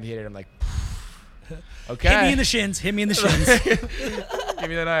being amputated. I'm like, okay. Hit me in the shins. Hit me in the shins. Give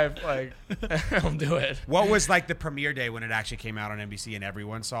me the knife. Like, I'll do it. What was like the premiere day when it actually came out on NBC and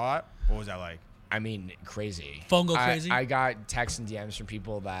everyone saw it? What was that like? I mean, crazy. Phone go crazy? I got texts and DMs from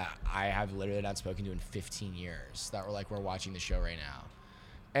people that I have literally not spoken to in 15 years that were like, we're watching the show right now.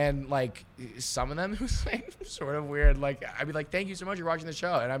 And like some of them, it was like sort of weird. Like I'd be like, thank you so much, you're watching the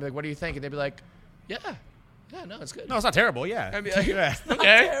show. And I'd be like, what do you think? And they'd be like, yeah, no, it's good. No, it's not terrible. Yeah. I'd be like, Yeah.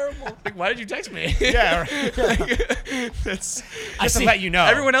 okay. Terrible. Like, why did you text me? Yeah. That's, Just to let you know.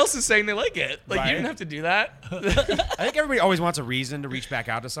 everyone else is saying they like it. Like, Right. you didn't have to do that. I think everybody always wants a reason to reach back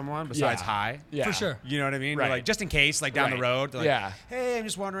out to someone besides Yeah. hi. Yeah. For sure. You know what I mean? Right. Like just in case, like down the Right. road. Like, Yeah. Hey, I'm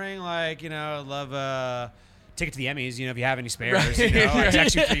just wondering, like, you know, love ticket to the Emmys. You know, if you have any spares. Right. You know, I Right.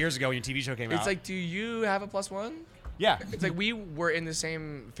 texted you 3 years ago when your TV show came out. It's like, do you have a +1? yeah. It's like we were in the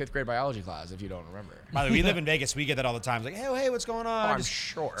same 5th grade biology class, if you don't remember. By the way, we live in Vegas. We get that all the time. It's like, hey, what's going on? I'm Just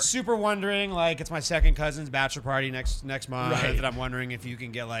sure. super wondering. Like, it's my second cousin's bachelor party next month, Right. and I'm wondering if you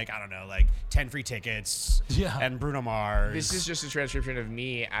can get like, I don't know, like 10 free tickets. Yeah. And Bruno Mars. This is just a transcription of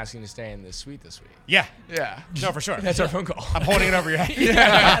me asking to stay in this suite this week. yeah. Yeah. No, for sure. That's our phone call. I'm holding it over your head.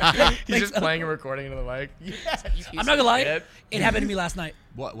 Yeah. He's just playing and recording into the mic. I'm not gonna lie. Shit. It happened to me last night.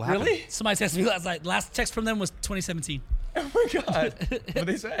 What happened? Really? Somebody texted me last night. Last text from them was 2017. Oh my god. What'd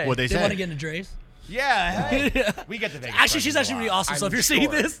they say? What they They say? want to get into Dre's. Yeah. Hey, we get to Vegas. Actually, she's questions a actually lot. really awesome. So I'm if you're seeing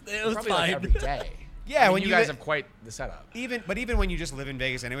sure. this, it was Probably like fine. every day. Yeah, I mean, when you you guys li- have quite the setup. Even when you just live in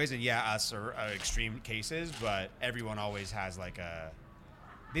Vegas anyways, and yeah, us are extreme cases, but everyone always has like a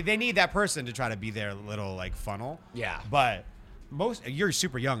they need that person to try to be their little like funnel. Yeah. But you're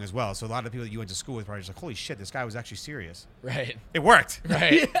super young as well, so a lot of the people that you went to school with probably just like, holy shit, this guy was actually serious. Right. It worked.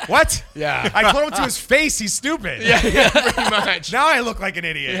 Right. What? Yeah. I told him to his face he's stupid. Yeah, pretty much. Now I look like an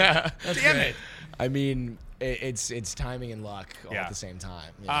idiot. Yeah. Damn it. I mean, it's timing and luck all Yeah. at the same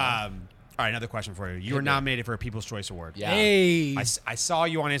time. You know? All right, another question for you. You were me. nominated for a People's Choice Award. Yeah. Hey. I saw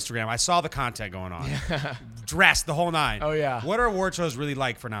you on Instagram. I saw the content going on. Dressed the whole nine. Oh, yeah. What are award shows really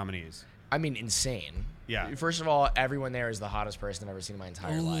like for nominees? I mean, insane. Yeah. First of all, everyone there is the hottest person I've ever seen in my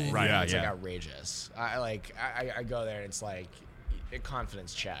entire life. Right, It's yeah. like outrageous. I go there and it's like a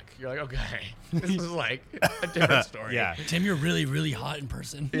confidence check. You're like, okay, this is like a different story. Yeah. Tim, you're really, really hot in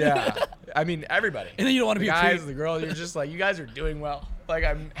person. Yeah. I mean, everybody. And then you don't want to The be a guys, creep. the girl. You're just like, you guys are doing well. Like,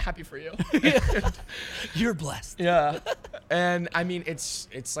 I'm happy for you. You're blessed. Yeah. And I mean, it's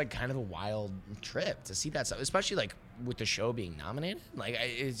like kind of a wild trip to see that stuff, especially like with the show being nominated. Like,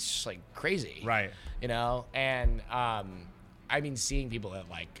 it's just like crazy. Right. You know? And, I mean, seeing people that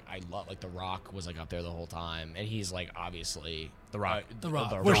like I love, like The Rock was like up there the whole time, and he's like obviously The Rock. The Rock.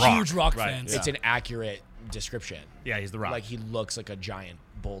 The We're Rock. huge Rock Right, fans. yeah. It's an accurate description. Yeah, he's the Rock. Like, he looks like a giant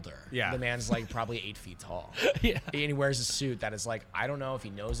boulder. Yeah. The man's like probably 8 feet tall. Yeah. And he wears a suit that is like, I don't know if he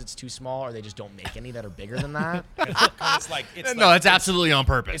knows it's too small or they just don't make any that are bigger than that. it's like No, that's absolutely on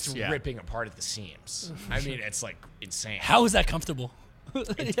purpose. It's ripping apart at the seams. I mean, it's like insane. How is that comfortable?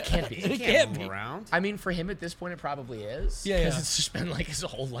 It can't be. It can't can't move be. around. I mean, for him at this point, it probably is. Yeah, Because yeah. it's just been like his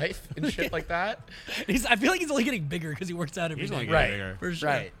whole life and shit like that. I feel like he's only getting bigger because he works out every He's day. only Right. getting bigger. For sure.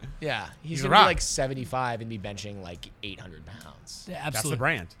 Right. Yeah. He's The going to be Rock. like 75 and be benching like 800 pounds. Yeah, That's absolutely. the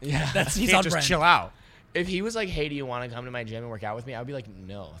brand. Yeah. He's Can't on just brand. chill out. If he was like, hey, do you want to come to my gym and work out with me? I would be like,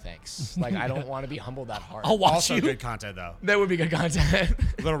 no, thanks. Like, I don't want to be humbled that hard. I'll watch Also you. good content though. That would be good content.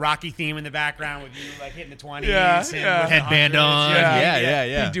 Little Rocky theme in the background with you like hitting the 20s. Yeah, and yeah. with the Headband 100s. on.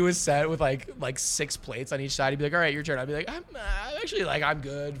 Yeah. He'd do a set with like 6 plates on each side. He'd be like, all right, your turn. I'd be like, I'm actually like, I'm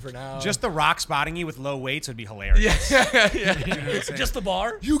good for now. Just the Rock spotting you with low weights would be hilarious. yeah. Just the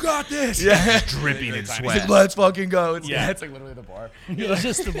bar. You got this. Yeah. dripping in He's like, sweat. Let's fucking go. It's, Yeah. It's like literally the bar. It's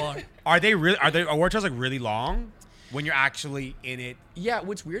just the bar. Are they award shows like really long? when you're actually in it. Yeah,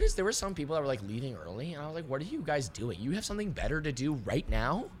 what's weird is there were some people that were like leaving early, and I was like, "What are you guys doing? You have something better to do right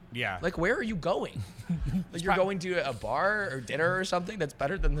now? Yeah. Like, where are you going? Like, you're going to a bar or dinner or something that's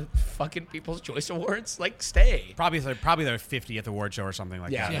better than the fucking People's Choice Awards? Like, stay." Probably their 50th award show or something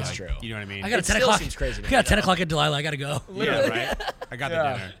like Yeah, that. that's like, true. You know what I mean? I got a It 10 still o'clock. seems crazy to I got me, 10 though. o'clock at Delilah. I gotta go. Yeah, right. I got the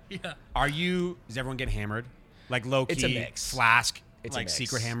Yeah. dinner. Yeah. Is everyone getting hammered? Like low key, It's a mix. flask, It's a like mix.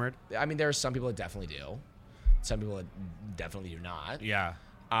 secret hammered. I mean, there are some people that definitely do. Some people that definitely do not. Yeah.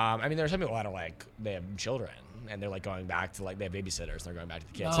 I mean, there are some people that are like, they have children and they're like going back to like, they have babysitters and they're going back to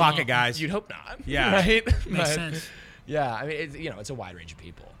the kids. Clock it, guys. You'd hope not. Yeah. Right? Makes But, sense. Yeah. I mean, it's a wide range of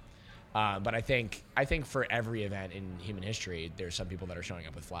people. But I think for every event in human history, there's some people that are showing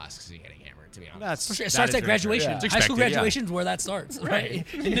up with flasks and getting hammered, to be honest. For sure. It that starts is at very graduation. true. Yeah. It's High school expected, yeah. graduation is where that starts, right?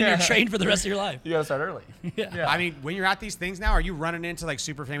 And then you're trained for the rest of your life. You gotta start early. Yeah. I mean, when you're at these things now, are you running into like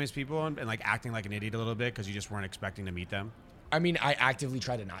super famous people and like acting like an idiot a little bit because you just weren't expecting to meet them? I mean, I actively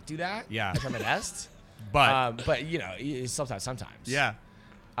try to not do that. Yeah. I try my best. But You know, sometimes. yeah,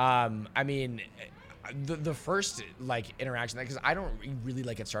 I mean, the first like interaction, because I don't really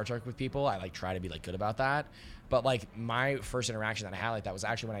like get Star Trek with people. I like try to be like good about that. But like my first interaction that I had like that was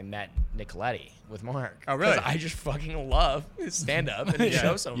actually when I met Nick Coletti with Mark. Oh, really? 'Cause I just fucking love his stand up and his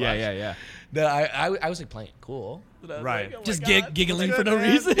show so much. Yeah. That I was like playing it cool. That I was Right. like, oh my Just God. giggling for no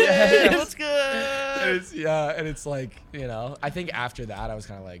reason. What's good? And it's like, you know, I think after that I was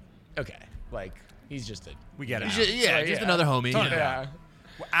kind of like, okay, like he's just a we get it. Just, now. yeah, just another homie. Totally. yeah.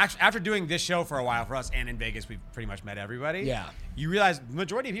 Well, after doing this show for a while for us and in Vegas, we've pretty much met everybody. Yeah. You realize the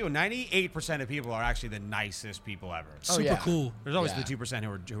majority of people, 98% of people, are actually the nicest people ever. Oh, Super yeah. cool. There's always Yeah. the 2%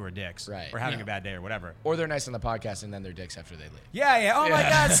 who are dicks, Right. or having Yeah. a bad day or whatever. Or they're nice on the podcast and then they're dicks after they leave. Yeah. Oh my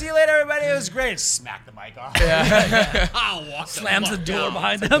God, see you later, everybody. It was great. Smack the mic off. I'll walk Slams the door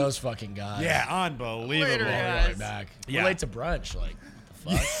behind them. Those fucking guys. Yeah, unbelievable. Later, All guys. the way back. Yeah. We're late to brunch. Like,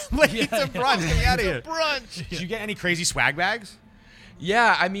 what the fuck? Late to brunch. Get me out of here. Brunch. Did you get any crazy swag bags?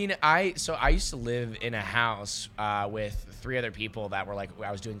 Yeah, I mean, I used to live in a house with 3 other people that were like,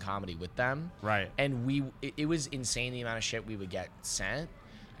 I was doing comedy with them. Right. And it was insane the amount of shit we would get sent.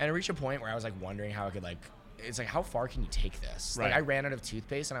 And it reached a point where I was like wondering how I could like, it's like, how far can you take this? Right. Like, I ran out of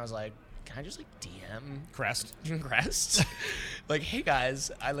toothpaste and I was like, can I just like DM Crest. Crest? Like, hey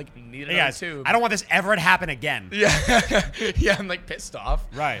guys, I like need Hey another guys, tube. I don't want this ever to happen again. Yeah. Yeah, I'm like pissed off.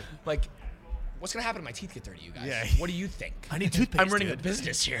 Right. Like, what's gonna happen if my teeth get dirty, you guys? Yeah. What do you think? I need toothpaste. I'm running dude. a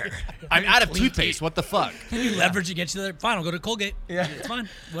business here. I'm out of Clean toothpaste. teeth. What the fuck? You leverage against each other. Fine, I'll go to Colgate. Yeah. It's fine.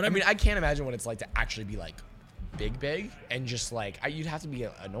 I Whatever. mean, I can't imagine what it's like to actually be like big, and just like you'd have to be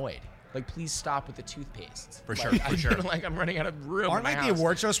annoyed. Like, please stop with the toothpaste. For Like, sure. Like, I'm running out of room. Aren't in my like the house.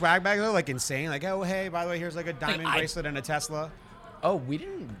 award show swag bags though like insane? Like, oh hey, by the way, here's like a diamond I- bracelet and a Tesla. Oh, we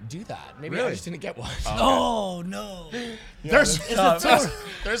didn't do that. Maybe Really? I just didn't get one. oh no. There's tough.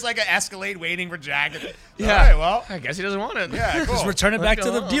 there's like an Escalade waiting for Jack. Yeah. All right, well, I guess he doesn't want it. yeah, cool. Just return it back to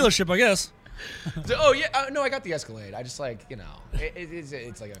the Let's go. dealership, I guess. So- oh yeah. No, I got the Escalade. I just like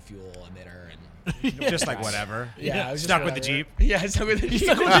it's like a fuel emitter and just like whatever. yeah. I was just Stuck with the whatever. Jeep. Yeah, stuck with the Jeep.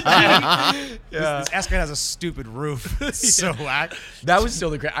 This Escalade has a stupid roof. It's so whack. That was still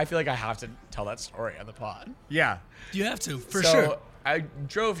the great. I feel like I have to tell that story on the pod. Yeah. You have to, for So, sure. I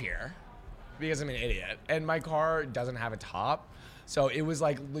drove here because I'm an idiot, and my car doesn't have a top. So it was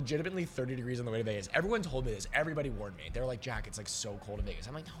like legitimately 30 degrees on the way to Vegas. Everyone told me this. Everybody warned me. They were like, Jack, it's like so cold in Vegas.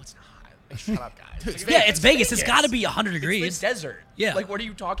 I'm like, no, it's not. Like, shut up, guys. Like, Yeah, it's Vegas. It's got to be 100 degrees. It's the desert. Yeah. Like, what are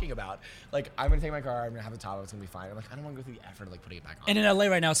you talking about? Like, I'm gonna take my car. I'm gonna have the top. It's gonna be fine. I'm like, I don't want to go through the effort of like putting it back on. And in LA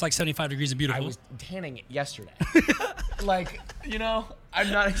right now, it's like 75 degrees and I beautiful. was tanning yesterday. Like, you know,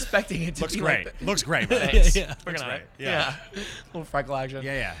 I'm not expecting it to Looks be great. like Looks great. Bro. Thanks. Yeah. We're gonna, great. yeah. Little freckle action.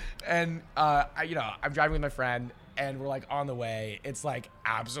 Yeah. And I'm driving with my friend, and we're like on the way. It's like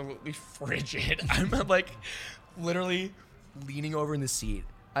absolutely frigid. I'm like literally leaning over in the seat.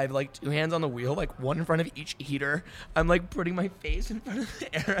 I have like 2 hands on the wheel, like one in front of each heater. I'm like putting my face in front of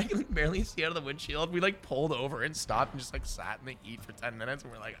the air. I can barely see out of the windshield. We like pulled over and stopped and just like sat in the heat for 10 minutes.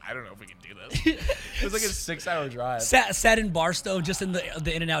 And we're like, I don't know if we can do this. It was like a 6-hour drive. Sat in Barstow just in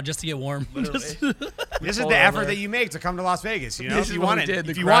the in and out just to get warm. Just- This is pulled the effort over. that you make to come to Las Vegas. You know, This if is you what want we it, did,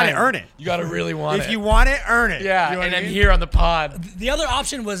 the if you want it, grind. earn it. You gotta really want it. If you want it, earn it. Yeah, You know what and I I'm mean? here on the pod. the other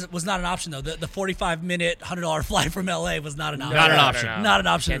option was not an option though. The 45-minute $100 flight from LA was not an option. Not an option. Not an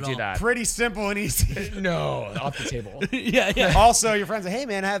option Can't at do all. that. Pretty simple and easy. No, off the table. yeah. Also, your friends say, hey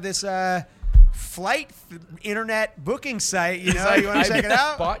man, I have this flight internet booking site. You know, you want to check it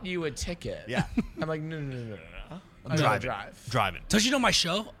out? Bought you a ticket. Yeah. I'm like, no. I never drive. Driving. Don't you know my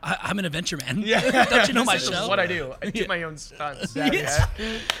show? I'm an adventure man. Yeah. Don't you know my This is show? what I do. I do my own stunts. Yes.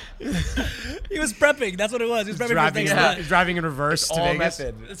 He was prepping. That's what it was. He was prepping for his next He's driving in reverse to All Vegas.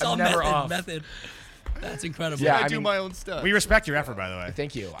 method. It's I'm all never method. off. Method. That's incredible. Yeah, I I do mean- my own stuff. We respect your effort, by the way.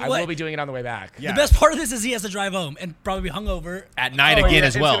 Thank you. I What? will be doing it on the way back. Yeah. The best part of this is he has to drive home and probably be hungover. At night Oh, again yeah,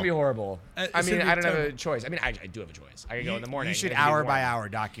 as It's well. gonna be horrible. It's I mean, gonna be I don't have a terrible. choice. I mean, I do have a choice. I can go in the morning. You should and it'll be hour by warm. hour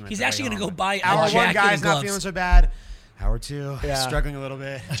document. He's the way actually going to home. go buy a Hour jacket one, guys, and not gloves. feeling so bad. Hour two, Yeah. struggling a little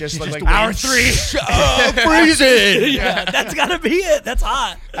bit. Just look like Hour three, Freezing. Yeah, that's got to be it. That's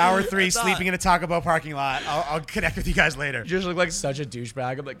hot. hour three, That's sleeping in a Taco Bell parking lot. I'll connect with you guys later. You just look like such a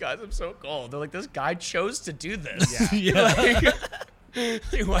douchebag. I'm like, guys, I'm so cold. They're like, this guy chose to do this. Yeah.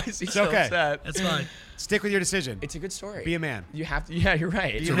 Like, why is he so okay. upset? That's fine. Stick with your decision. It's a good story. Be a man. You have to. Yeah, you're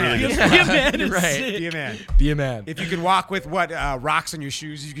right. Be a man. Be a man. You're is right. sick. Be a man. Be a man. If you can walk with rocks on your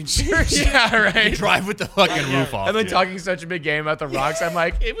shoes, you can sure. yeah, right. Drive with the fucking roof off. And then dude. talking such a big game about the rocks. I'm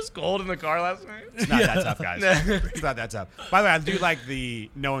like, it was cold in the car last night. It's not that tough, guys. It's not that tough. By the way, I do like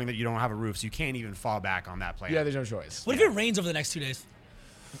the knowing that you don't have a roof, so you can't even fall back on that plan. Yeah, there's no choice. What if it rains over the next 2 days?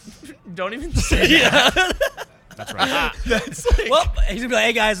 Don't even say that. That's right. That's like, Well, he's going to be like,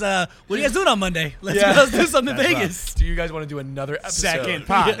 hey, guys, what are you guys doing on Monday? Let's Yeah. go do something in That's Vegas. do you guys want to do another episode? Second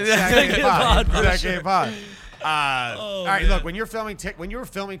pod. Second pod, for Second pod. All right, man. look, when you were filming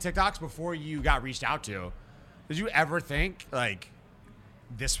TikToks before you got reached out to, did you ever think like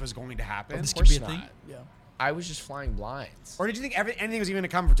this was going to happen? This Of could be a course thing. not. Yeah. I was just flying blinds. Or did you think anything was even going to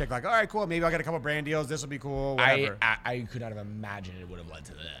come from TikTok? Like, all right, cool, maybe I'll get a couple brand deals. This will be cool, whatever. I could not have imagined it would have led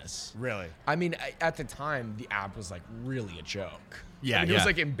to this. Really? I mean, at the time, the app was like really a joke. Yeah, I mean, It was yeah.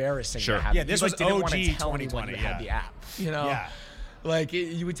 like embarrassing. Sure. To have. Yeah, this People was didn't want to OG tell me when 2020, you had the yeah. app. You know? Yeah. Like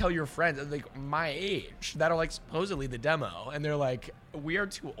you would tell your friends, like my age, that are like supposedly the demo, and they're like, "We are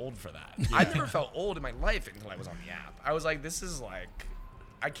too old for that." I never felt old in my life until I was on the app. I was like, "This is like,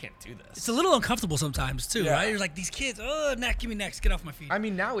 I can't do this." It's a little uncomfortable sometimes, too, Yeah. right? You're like, these kids, oh, give me next. Get off my feet. I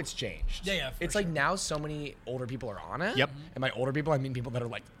mean, now it's changed. Yeah, for It's like now so many older people are on it. Yep. And by older people, I mean people that are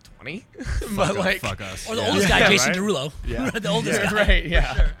like 20. But like, Fuck us. or the Yeah. oldest guy, Yeah, Jason right? Derulo. Yeah. The oldest guy. right?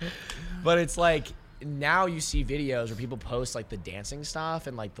 Yeah. Sure. But it's like now you see videos where people post like the dancing stuff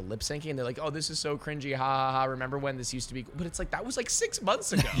and like the lip syncing, and they're like, "Oh, this is so cringy, ha ha ha." Remember when this used to be? But it's like that was like 6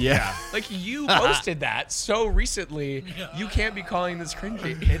 months ago. Yeah. Like you posted that so recently, you can't be calling this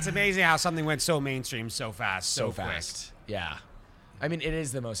cringy. It's amazing how something went so mainstream so fast. So quick. fast. Yeah. I mean, it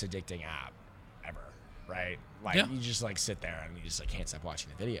is the most addicting app ever, right? Like Yeah. you just like sit there and you just like can't stop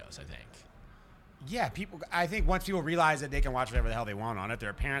watching the videos, I think. Yeah, I think once people realize that they can watch whatever the hell they want on it, they're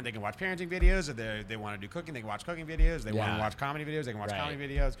a parent, they can watch parenting videos. If they want to do cooking, they can watch cooking videos. They want Yeah. to watch comedy videos, they can watch Right. comedy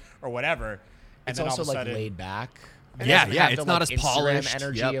videos or whatever. And It's then also all of a like sudden, laid back. It Yeah, doesn't yeah, have it's the, not like, as Instagram polished.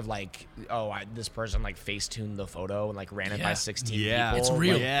 energy Yep. of like, oh, this person like Facetuned the photo and like ran it by Yeah. 16 Yeah. people. It's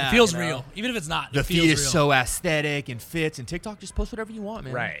real. Like, Yeah. It feels you know? real. Even if it's not. The it feels feed is real. so aesthetic and fits, and TikTok just post whatever you want,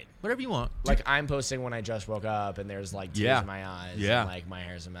 man. Right. Whatever you want. Like I'm posting when I just woke up and there's like tears Yeah. in my eyes. Yeah. And, like my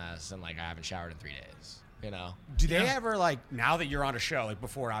hair's a mess and like I haven't showered in 3 days. You know? do they ever like now that you're on a show, like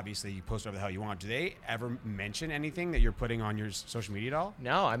before obviously you post whatever the hell you want, do they ever mention anything that you're putting on your social media at all?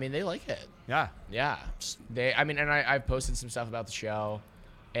 No, I mean they like it. Yeah. Yeah, I've posted some stuff about the show,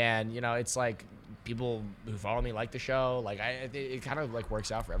 and you know, it's like people who follow me like the show. Like it kind of like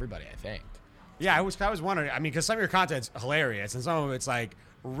works out for everybody, I think. Yeah, I was wondering. I mean, because some of your content's hilarious, and some of it's like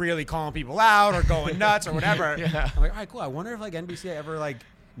really calling people out or going nuts or whatever. Yeah. I'm like, all right, cool. I wonder if like NBC ever like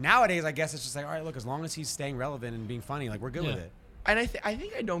nowadays. I guess it's just like, all right, look, as long as he's staying relevant and being funny, like we're good with Yeah. it. And I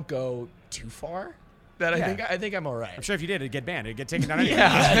think I don't go too far. That Yeah. I think I'm all right. I'm sure if you did, it'd get banned. It'd get taken down anyway.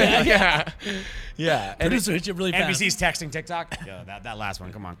 yeah. And Producer hit you really fast. NBC's texting TikTok. Yeah, that last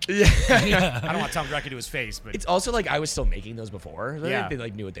one. Come on. yeah. I don't want to tell him directly to his face, but It's also like I was still making those before. I Yeah. think they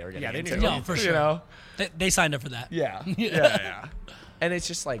like knew what they were getting Yeah, they into. knew. No, for sure. You know? They signed up for that. Yeah. Yeah. And it's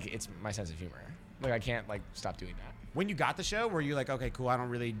just like it's my sense of humor. Like I can't like stop doing that. when you got the show, were you like, okay, cool, I don't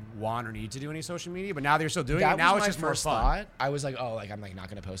really want or need to do any social media, but now that you're still doing That it, now was it's my just more first fun. thought. I was like, oh, like I'm like not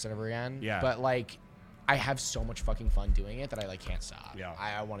gonna post it ever again. Yeah. But like, I have so much fucking fun doing it that I like can't stop. Yeah.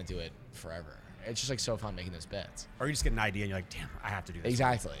 I want to do it forever. It's just like so fun making those bits. Or you just get an idea and you're like, damn, I have to do this.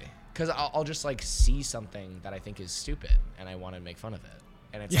 Exactly. Because I'll just like see something that I think is stupid and I want to make fun of it,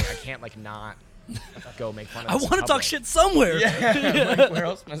 and it's like I can't like not go make fun of. I this in want to talk public. shit somewhere. Yeah. Like, where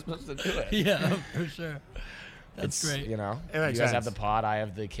else am I supposed to do it? Yeah, for sure. That's It's, great. You know, It you makes guys have sense. the pod. I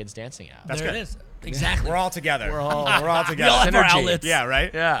have the kids dancing out. That's there good. it is. Exactly. We're all together. We're all together. We all have our Synergy. outlets. Yeah,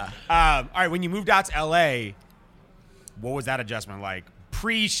 right? Yeah. All right, when you moved out to LA, what was that adjustment like?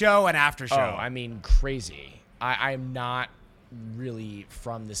 Pre-show and after show? Oh, I mean, crazy. I'm not really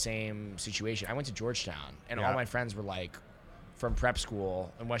from the same situation. I went to Georgetown, and Yeah. all my friends were like from prep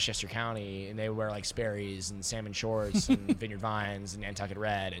school in Westchester County, and they wear like Sperry's and salmon shorts and Vineyard Vines and Nantucket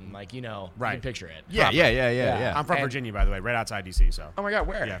Red, and like, you know, you Right. can picture it. Yeah. I'm from And- Virginia, by the way, right outside DC. So Oh my God,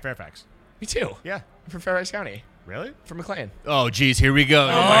 where? yeah, Fairfax. Me too. Yeah. I'm from Fairfax County. Really? From McLean. Oh, geez, here we go. Oh,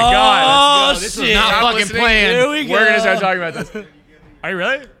 my God. Let's go. This was shit. not Stop fucking listening. planned. Here we go. We're gonna start talking about this. Are you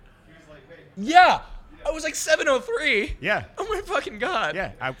really? Yeah, I was like 703. Yeah. Oh my fucking God.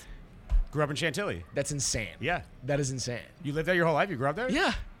 Yeah. I grew up in Chantilly. That's insane. Yeah. That is insane. You lived there your whole life? You grew up there?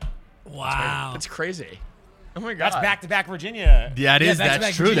 Yeah. Wow. That's crazy. Oh my God. That's back-to-back Virginia. Yeah, it is. back-to-back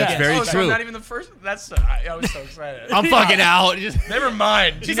That's true. Virginia. That's very Oh, so I'm true. not even the first. That's. I was so excited. I'm fucking out. Just Never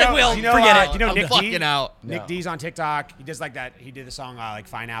mind. She's like, well, you know, forget it. You know I'm Nick D? fucking out. Nick No. D's on TikTok. He does like that. He did the song like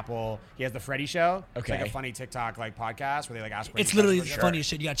Fine Apple. He has the Freddie Show. It's like Okay. a funny TikTok like podcast where they like ask. It's Freddie literally the questions. funniest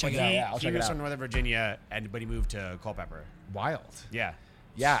shit. You gotta check it out. Yeah, I'll He check it was out. from Northern Virginia, but he moved to Culpeper. Wild. Yeah.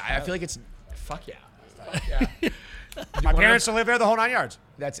 Yeah, I feel like it's. Fuck yeah. Fuck yeah. My parents still live there the whole 9 yards.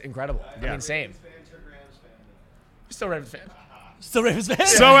 That's incredible. I Yeah. mean, same. Still Ravens fan. Still Ravens fan?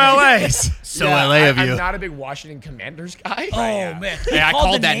 LA's. so Yeah, LA of I'm you. not a big Washington Commanders guy. Oh, man. He Yeah, I called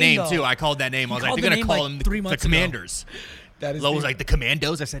called the that name though. too. I called that name. I was like, called they're the gonna name, call like, them 3 the months ago. Commanders. That is Lo was like the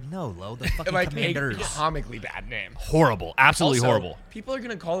Commandos. I said no, Lo, the fucking like Commanders. a comically bad name. Horrible, absolutely Also, horrible. People are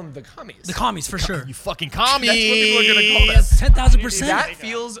gonna call them the commies. The commies, for sure. You fucking commies. That's what people are gonna call us. 10,000%. That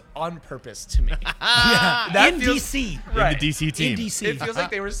feels on purpose to me. yeah. that In feels- DC. Right. In the DC team. In DC. It feels like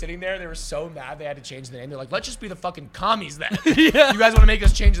they were sitting there. They were so mad they had to change the name. They're like, let's just be the fucking commies then. You guys want to make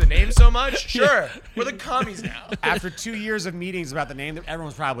us change the name so much? Sure. We're the commies now. After 2 years of meetings about the name,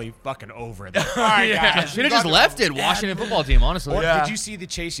 everyone's probably fucking over it. Like, all right, Yeah. guys. Should have just left it. Washington football team, honestly. Or Yeah. did you see the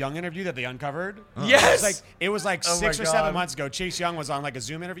Chase Young interview that they uncovered? Yes. It was like Oh my 6 or 7 God. months ago. Chase Young was on like a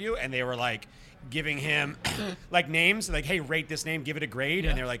Zoom interview, and they were like giving him like names, like, "Hey, rate this name, give it a grade."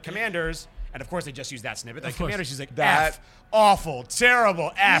 And they're like, "Commanders," and of course they just used that snippet. Like course. Commanders, she's like, That- "F, awful,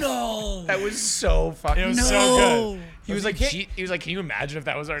 terrible, F." No. That was so fucking. It was no. so good. He was like, he was like, can you imagine if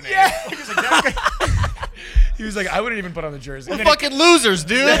that was our name? Yeah. He was like, "That's good." He was like, I wouldn't even put on the jersey. We're fucking losers,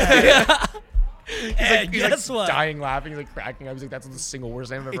 dude. And He's guess like what? dying laughing. He's like cracking. I was like, that's the single worst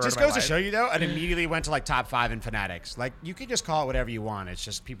name I've ever It heard just in my goes to life. show you, though, it immediately went to like top 5 in fanatics. Like, you could just call it whatever you want. It's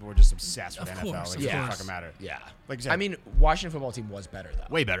just people were just obsessed with Of NFL. course, Like, of it doesn't course. fucking matter. Yeah. Like you said. I mean, Washington football team was better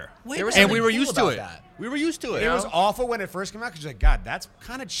though. Way better. Wait, There was wait. And we were cool used to about it. that. We were used to it. It was awful when it first came out because you're like, God, that's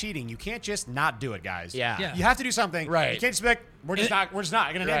kind of cheating. You can't just not do it, guys. Yeah. Yeah. You have to do something. Right. You can't just be like, we're just not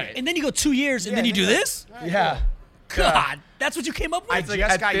gonna name Right. it. And then you go 2 years, and then you do this? Yeah. God, that's what you came up with? I It's like,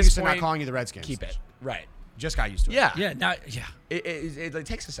 just at got this used to not point, calling you the Redskins. Keep it. Right. Just got used to it. Yeah. yeah, now, yeah. It like,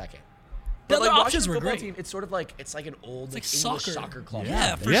 takes a second. The But, other like, options Washington were football great. Team, it's sort of like it's like an old like English soccer. soccer club.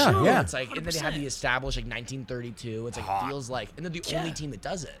 Yeah, for Yeah, sure. yeah. It's like, and then they had the established like 1932. It's like it feels like, and they're the only Yeah. team that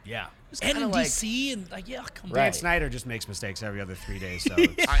does it. Yeah. It's And kinda in like, DC, and like, yeah, come Dan on. Snyder just makes mistakes every other 3 days. So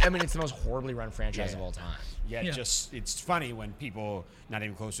it's, I mean, it's the most horribly run franchise Yeah. of all time. yeah, Yeah. just it's funny when people not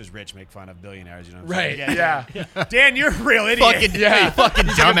even close to as rich make fun of billionaires. You know. what I'm Right. saying? Yeah. Dan, you're a real idiot. Fucking, yeah. fucking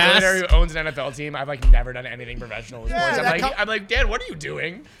He's like a billionaire dumbass. who owns an NFL team. I've like never done anything professional with Yeah, sports. that I'm like, Dan, what are you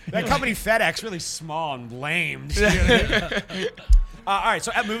doing? That company FedEx really small and lame. All right,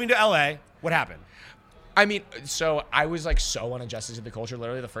 so moving to LA, what happened? I mean, so I was like so unadjusted to the culture.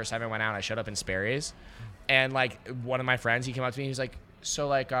 Literally, the first time I went out, I showed up in Sperry's, and like one of my friends, he came up to me. He was like, "So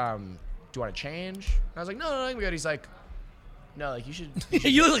like, do you want to change?" And I was like, "No, I'm good." He's like, "No, like you should."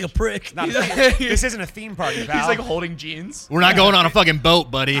 You look like a prick. Not this isn't a theme party, pal. He's like holding jeans. We're not going on a fucking boat,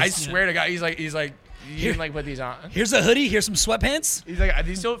 buddy. I swear to God, he's like, you can like put these on. Here's a hoodie. Here's some sweatpants. He's like,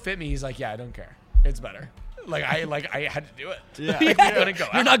 these don't fit me. He's like, yeah, I don't care. It's better. I had to do it. Yeah. Like, we couldn't go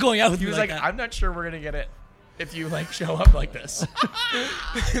You're out. not going out with He me was like like, that. I'm not sure we're gonna get it if you like show up like this.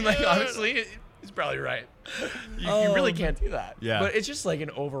 And, like honestly, he's probably right. You really can't do that. Yeah. But it's just like an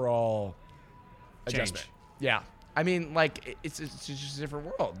overall adjustment. Yeah. I mean, like it's just a different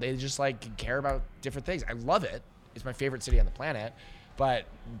world. They just like care about different things. I love it. It's my favorite city on the planet, but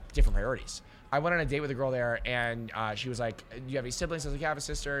different priorities. I went on a date with a girl there, and she was like, "Do you have any siblings?" I was like, "Yeah, I have a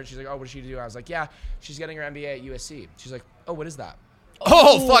sister." And she's like, "Oh, what does she do?" I was like, "Yeah, she's getting her MBA at USC." She's like, "Oh, what is that?"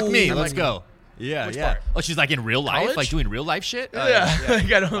 Oh, fuck me. I'm Let's like, go. Yeah, which yeah. part? Oh, she's like in real life? College? Like doing real life shit? Oh, Yeah.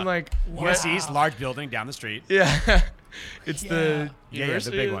 Like, I don't like. what? USC's large building down the street. Yeah. It's the Yeah, the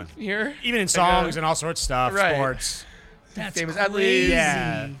university big one. here. Even in songs and all sorts of stuff, Right. sports. That's Famous crazy. athletes.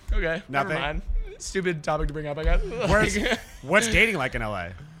 Yeah. Okay. Never Nothing? mind. Stupid topic to bring up, I guess. What's dating like in LA?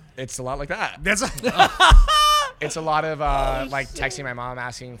 It's a lot like that. That's It's a lot of like texting my mom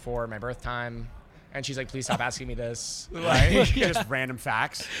asking for my birth time. And she's like, please stop asking me this. Like, Just random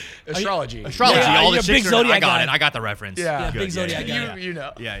facts. astrology. Astrology. Yeah, all the you're a big chicks are. I Zodiac got guy. it. I got the reference. Yeah. Good, big Zodiac guy. Yeah. You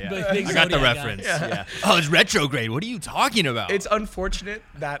know. Yeah. Big I got the Zodiac guy. reference. Yeah. Yeah. Oh, it's retrograde. What are you talking about? It's unfortunate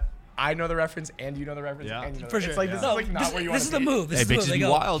that I know the reference and you know the reference. Yeah. And you know For the, sure. It's like, this is like not where you want This to is the be. move. This Hey, is the move. bitches They be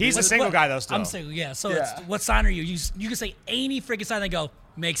go, wild. He's a dude. single guy though. Still, I'm single, yeah. So Yeah. It's, what sign are you? You can say any freaking sign. They go,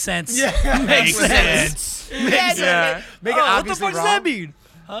 makes sense. Yeah. Makes sense. Yeah. Make it Oh, what the obviously fuck does wrong. that mean?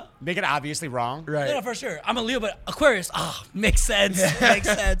 Make it obviously wrong. Right. No, for sure. I'm a Leo, but Aquarius. Oh, makes sense. Makes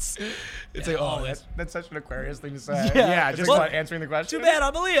sense. It's Yeah, like, oh, always. that's such an Aquarius thing to say. Yeah, It's just like like- not answering the question. Too bad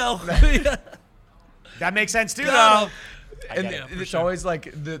I'm a Leo. That makes sense too, Got though. him. And get it, for it's sure. always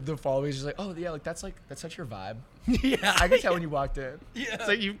like the followers just like, oh yeah, like that's such your vibe. Yeah. I could tell when you walked in. Yeah. It's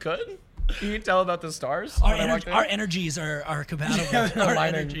like you could. You can tell about the stars. Our, when I walked in. our energies are compatible. they're Our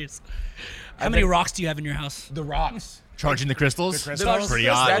aligning. energies. How many rocks do you have in your house? The rocks. Charging the crystals. The crystals? Pretty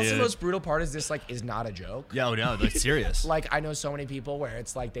That's odd. the dude. most brutal part. Is this like is not a joke? Yo, no, like serious. Like I know so many people where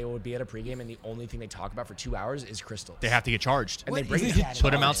it's like they would be at a pregame and the only thing they talk about for 2 hours is crystals. They have to get charged. and they bring is them. that?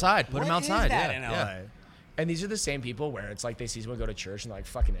 Put them outside. Put them What is outside. that Yeah. in yeah. LA? And these are the same people where it's like they see someone go to church and they're like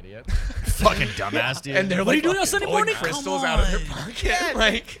fucking idiot. Fucking dumbass, dude. And they're What are like you doing on Sunday pulling morning? crystals Come out of their on. pocket.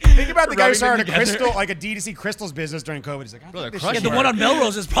 Like Think about the guy who rubbing started a them together. crystal, like a D2C crystals business during COVID. He's like, I Bro, think they're this crushing shit Yeah, the one works. on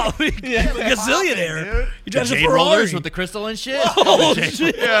Melrose is probably a gazillionaire. dude. He the drives a jade Ferrari. rollers with the crystal and shit. Oh,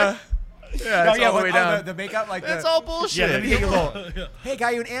 shit. Yeah. Yeah, Oh, it's yeah, all the what- way oh, down. the makeup, like That's the, all bullshit. Yeah, let me take a little. Hey,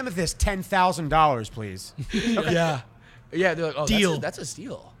 got you an amethyst, $10,000, please. Yeah. Yeah, they're like, oh, Deal. that's a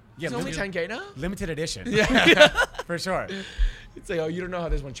steal. Yeah, It's only limited- 10K now? Limited edition. Yeah. For sure. It's like, oh, you don't know how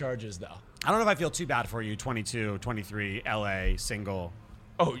this one charges, though. I don't know if I feel too bad for you, 22, 23, LA, single.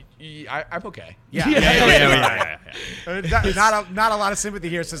 Oh, I'm okay. Yeah. Yeah. Not a lot of sympathy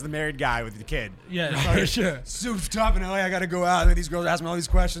here, says the married guy with the kid. Yeah, for sure. Souped up in LA, I gotta go out. And these girls ask me all these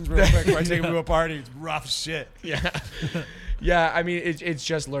questions real quick before I take them to a party. It's rough as shit. Yeah. Yeah, I mean, it's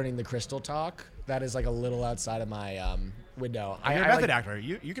just learning the crystal talk. That is like a little outside of my window. You're a I method like, actor.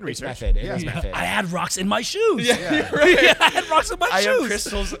 You can It's research. method. It Yeah. is method. I had rocks in my shoes. Yeah, right. Yeah, I had rocks in my I have shoes.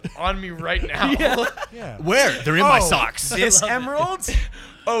 crystals on me right now. Yeah. Where? They're in my Oh, socks. This emerald?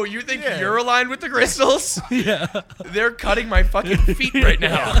 Oh, you think Yeah. you're aligned with the crystals? Yeah. They're cutting my fucking feet right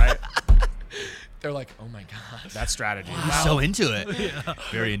now. Yeah, right? They're like, oh my god. That's strategy. He's so into it.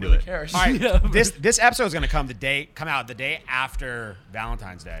 Very into Who it. cares? All right, Yeah. this episode is gonna come out the day after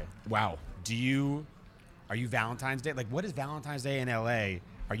Valentine's Day. Wow. Are you Valentine's Day? Like, what is Valentine's Day in LA?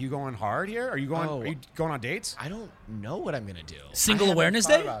 Are you going hard here? Are you going? Oh. Are you going on dates? I don't know what I'm gonna do. Single I haven't Awareness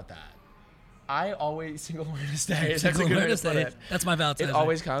thought Day? About that. I always Single Awareness Day. That's a Single good way to Awareness put Day. it. That's my Valentine's It Day.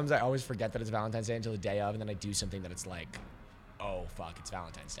 always comes. I always forget that it's Valentine's Day until the day of, and then I do something that it's like, oh fuck, it's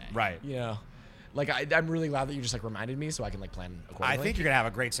Valentine's Day. Right. You know, like I'm really glad that you just like reminded me, so I can like plan I accordingly. think you're gonna have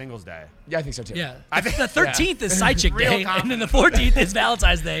a great singles day. Yeah, I think so too. Yeah. I think- the 13th is Side Chick Real Day, confident. and then the 14th is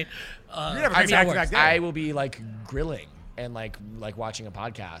Valentine's Day. You're gonna have a I great mean, back-to-back day. I will be like grilling and like watching a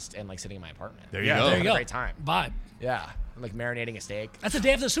podcast and like sitting in my apartment. There you Yeah, go. There you go. Great time. Vibe. Yeah, and, like marinating a steak. That's the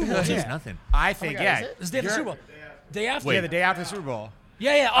day after the Super Bowl, too. There's nothing. I think, God, yeah. is it? It's the day after the Super Bowl. Day after. Wait. Yeah, the day after the Super Bowl.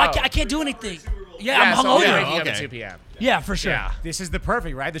 Yeah. Oh, I can't do anything. Yeah, Yeah, I'm so hungover. I'm yeah, waking up at okay. 2 p.m. Yeah, for sure. Yeah. This is the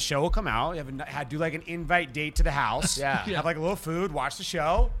perfect, right? The show will come out. You do like an invite date to the house. Yeah. Have like a little food. Watch the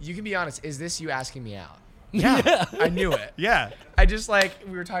show. You can be honest. Is this you asking me out? Yeah. I knew it. Yeah. I just like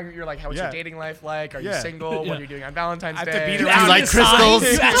we were talking. You're like, how was Yeah. your dating life like? Are you Yeah. single? Yeah. What are you doing on Valentine's I have Day? to beat You around asked You him like to sign? crystals?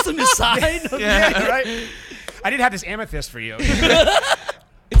 You asked him to sign? Yeah, right. I didn't have this amethyst for you.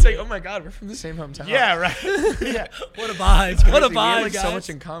 It's like, oh my god, we're from the same hometown. Yeah, right. Yeah. What a vibe. What a We have, vibe, like guys. so much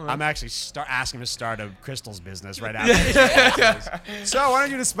in common. I'm actually asking him to start a crystals business right after this. So I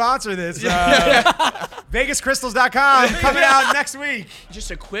wanted you to sponsor this. VegasCrystals.com coming out next week.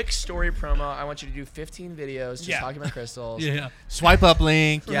 Just a quick story promo. I want you to do 15 videos just Yeah. talking about crystals. Yeah. Swipe up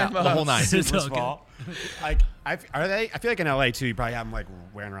link. Yeah. The whole nine. It's Super all good. small. Like, are they? I feel like in LA too, you probably have them like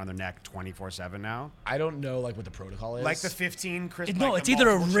wearing around their neck 24/7 now. I don't know like what the protocol is. Like the 15 crystals. No, it's either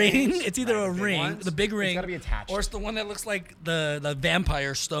a ring. It's either a ring, ones. the big ring, gotta be attached. or it's the one that looks like the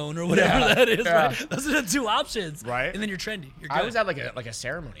vampire stone or whatever that is. Yeah. Right? Those are the two options. Right. And then you're trendy. You're good. I was at like a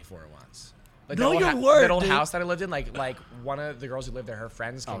ceremony for it once. Like No, that old you weren't, That old dude. house that I lived in, like one of the girls who lived there, her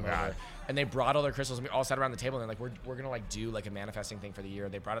friends came God. over, and they brought all their crystals, and we all sat around the table, and they're like, we're gonna like do like a manifesting thing for the year.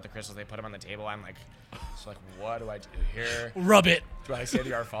 They brought out the crystals, they put them on the table. I'm like, so like, what do I do here? Rub it. Do I say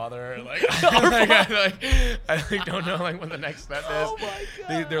to our father? Like, I like don't know like what the next step is. Oh my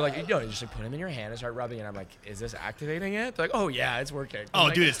God. They're like, yo, you just like put them in your hand and start rubbing, and I'm like, is this activating it? They're like, oh yeah, it's working. I'm Oh,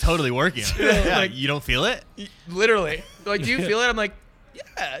 like, dude, it's totally working. Like- You don't feel it? literally. They're like, do you feel it? I'm like,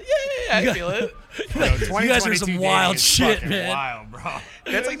 I feel it. You guys are some wild shit, man. Wild, bro.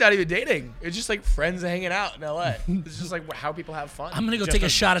 That's like not even dating. It's just like friends hanging out in LA. It's just like how people have fun. I'm gonna go Just take a- a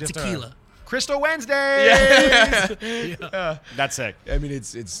shot of just a- tequila. Crystal Wednesday. Yeah. That's sick. I mean,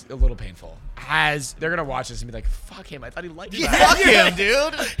 it's a little painful. They're gonna watch this and be like, "Fuck him! I thought he liked me." Fuck him,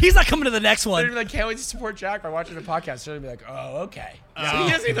 dude. He's not coming to the next They're one. gonna be like, "Can't wait to support Jack by watching the podcast." They're gonna be like, "Oh, okay." So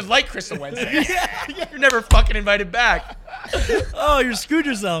he doesn't even like Crystal Wednesday. You're never fucking invited back. Oh, you screwed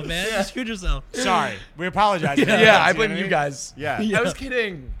yourself, man. You screwed yourself. Sorry. We apologize. Yeah, I You know blame what you mean? guys. Yeah. I was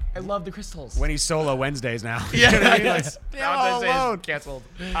kidding. I love the crystals. When he's solo Wednesdays now. yeah, You know what I mean? Like, Valentine's all Day is alone. canceled.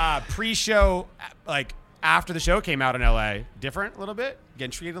 Pre-show, like after the show came out in LA, different a little bit?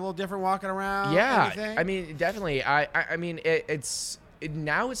 Getting treated a little different walking around? Yeah, everything? I mean, definitely. I mean,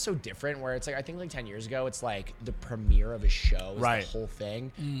 now it's so different. Where it's like I think like 10 years ago, it's like the premiere of a show is Right. the whole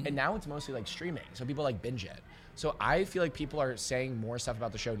thing, and now it's mostly like streaming. So people like binge it. So I feel like people are saying more stuff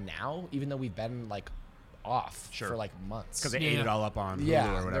about the show now, even though we've been like off for like months. because they ate it all up on Hulu or Yeah,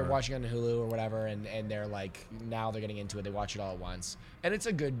 whatever. they're watching on Hulu or whatever, and they're like now they're getting into it. They watch it all at once, and it's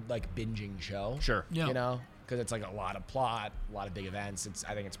a good like binging show. Sure. Yeah. You know, because it's like a lot of plot, a lot of big events.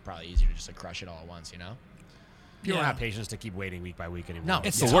 I think it's probably easier to just like crush it all at once. You know. You don't Yeah. have patience to keep waiting week by week anymore. No,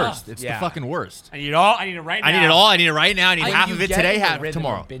 it's It's the worst. tough. It's Yeah. the fucking worst. I need it all. I need it right now. I need it all. I need it right now. I need When half you of it get today, in the half rhythm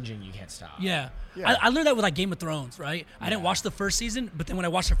tomorrow. of binging, you can't stop. Yeah. Yeah. I learned that with like Game of Thrones, right? I didn't watch the first season, but then when I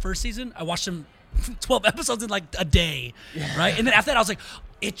watched the first season, I watched them 12 episodes in like a day, right? And then after that, I was like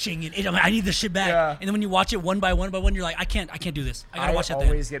itching and I'm like, I need this shit back. Yeah. And then when you watch it one by one, you're like, I can't do this. I gotta watch that.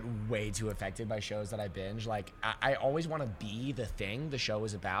 always get way too affected by shows that I binge. Like I always want to be the thing the show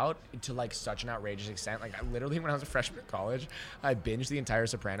is about to like such an outrageous extent. Like I literally, when I was a freshman in college, I binged the entire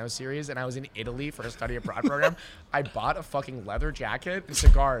Sopranos series, and I was in Italy for a study abroad program. I bought a fucking leather jacket and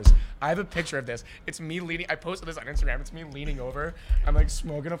cigars. I have a picture of this. It's me leaning. I posted this on Instagram. It's me leaning over. I'm like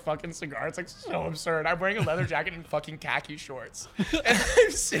smoking a fucking cigar. It's like so absurd. I'm wearing a leather jacket and fucking khaki shorts, and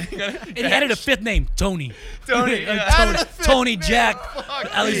I'm sitting on a And he added a fifth name, Tony. Tony, Like, yeah. Tony, Added a fifth Tony name. Jack, Fuck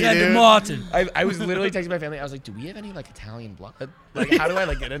Alexander dude. Martin. I was literally texting my family. I was like, "Do we have any like Italian blood? Like, how do I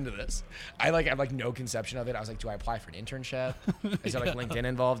like get into this?" I have like no conception of it. I was like, "Do I apply for an internship? Is there like LinkedIn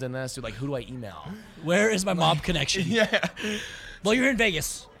involved in this? Dude, like, who do I email?" Where is my mob connection? Yeah, Well, you're in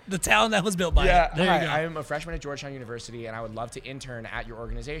Vegas, the town that was built by yeah. it. There Hi, you go. I'm a freshman at Georgetown University, and I would love to intern at your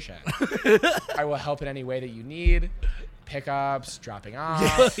organization. I will help in any way that you need. Pickups, dropping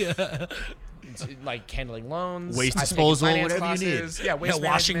off, like handling loans, Waste I've taken disposal, finance whatever you need. classes. Yeah, waste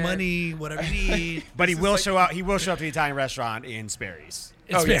washing management. money, whatever you need. But he This is will like- show up. He will show up to the Italian restaurant in Sperry's.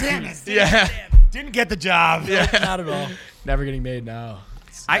 It's Oh, yeah. fair. Yeah, Didn't get the job. Not at all. never getting made now.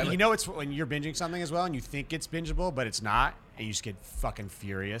 You know, it's when you're binging something as well, and you think it's bingeable, but it's not, and you just get fucking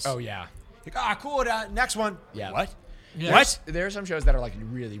furious. Oh yeah. Like, cool. Next one. Yeah. What? Yeah. What? There are some shows that are like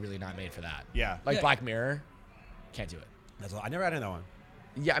really, really not made for that. Yeah. Like Yeah. Black Mirror, can't do it. That's all. I never had another one.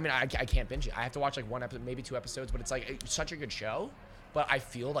 Yeah, I mean, I can't binge it. I have to watch like one episode, maybe 2 episodes, but it's like it's such a good show. But I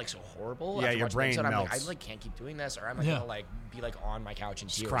feel like so horrible. Yeah, after your watching the brain episode. I'm like, melts. I like can't keep doing this, or I'm like Yeah. gonna like be like on my couch in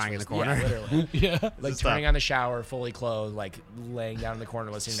tears, crying in the for- corner. Yeah, literally. Yeah. Like turning on the shower, fully clothed, like laying down in the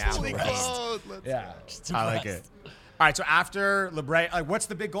corner listening to Apple Rest. Yeah. I like it. All right. So after La Brea, like, what's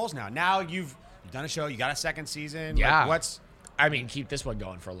the big goals now? Now you've done a show. You got a second season. Yeah. Like, what's I mean, keep this one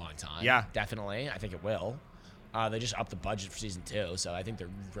going for a long time. Yeah. Definitely. I think it will. They just upped the budget for season 2, so I think they're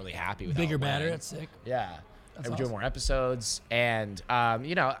really happy with Bigger, how it badder. went. That's sick. Yeah. That's And we're doing awesome. more episodes, and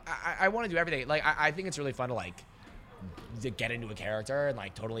you know, I want to do everything. Like, I think it's really fun to like to get into a character and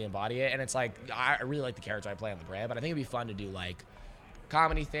like totally embody it. And it's like I really like the character I play on the Brea, but I think it'd be fun to do like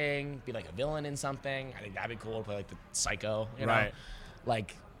comedy thing, be like a villain in something. I think that'd be cool to play like the psycho, you know? Right.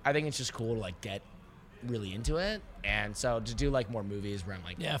 Like, I think it's just cool to like get really into it, and so to do like more movies where I'm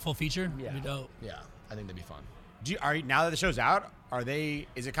like, Yeah, full feature. yeah, Be dope. yeah, I think that'd be fun. now that the show's out?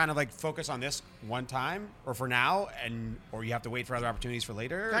 Is it kind of like focus on this one time or for now, or you have to wait for other opportunities for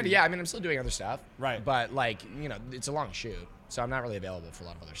later? Kinda, yeah. I mean, I'm still doing other stuff, Right. But like, you know, it's a long shoot, so I'm not really available for a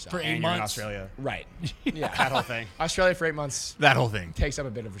lot of other stuff. For 8 And you're in months. Australia. Right. Yeah. That whole thing. Australia for 8 months That whole thing. takes up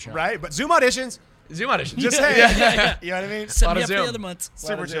a bit of a chunk. Right. But Zoom auditions. Zoom audition. Just Yeah, saying. yeah. You know what I mean? Set Lot me of up for the Zoom. other months.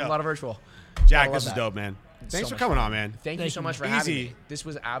 Super chill. A lot of virtual. Jack, I love this is that. dope, man. Thanks So for much coming fun. on, man. Thank you Thank so you. much for having Easy. me. This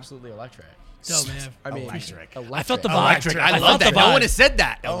was absolutely electric. Dope, man. I mean, Electric. I felt the vibe. Electric. I felt love the that. No vibe. one has said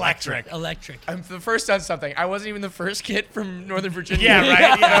that. Electric. Electric. I'm the first on something. I wasn't even the first kid from Northern Virginia. Yeah,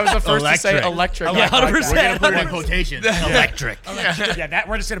 right. But I was the first to say Electric. electric. Yeah, on my 100%. podcast. We're gonna put it in quotations. Electric. Yeah,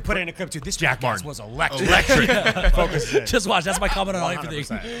 we're just gonna put it in a clip too. This Jack podcast Martin. was electric. Electric. Focus in. Just watch. That's my comment on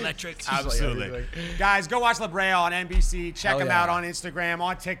everything. 100%. Electric. Absolutely. Guys, go watch La Brea on NBC. Check Hell him yeah. out on Instagram,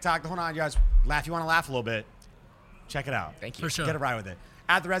 on TikTok. Hold on, guys. You want to laugh a little bit. Check it out. Thank you. For sure. Get a ride with it.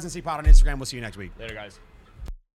 At the Residency Pod on Instagram. We'll see you next week. Later, guys.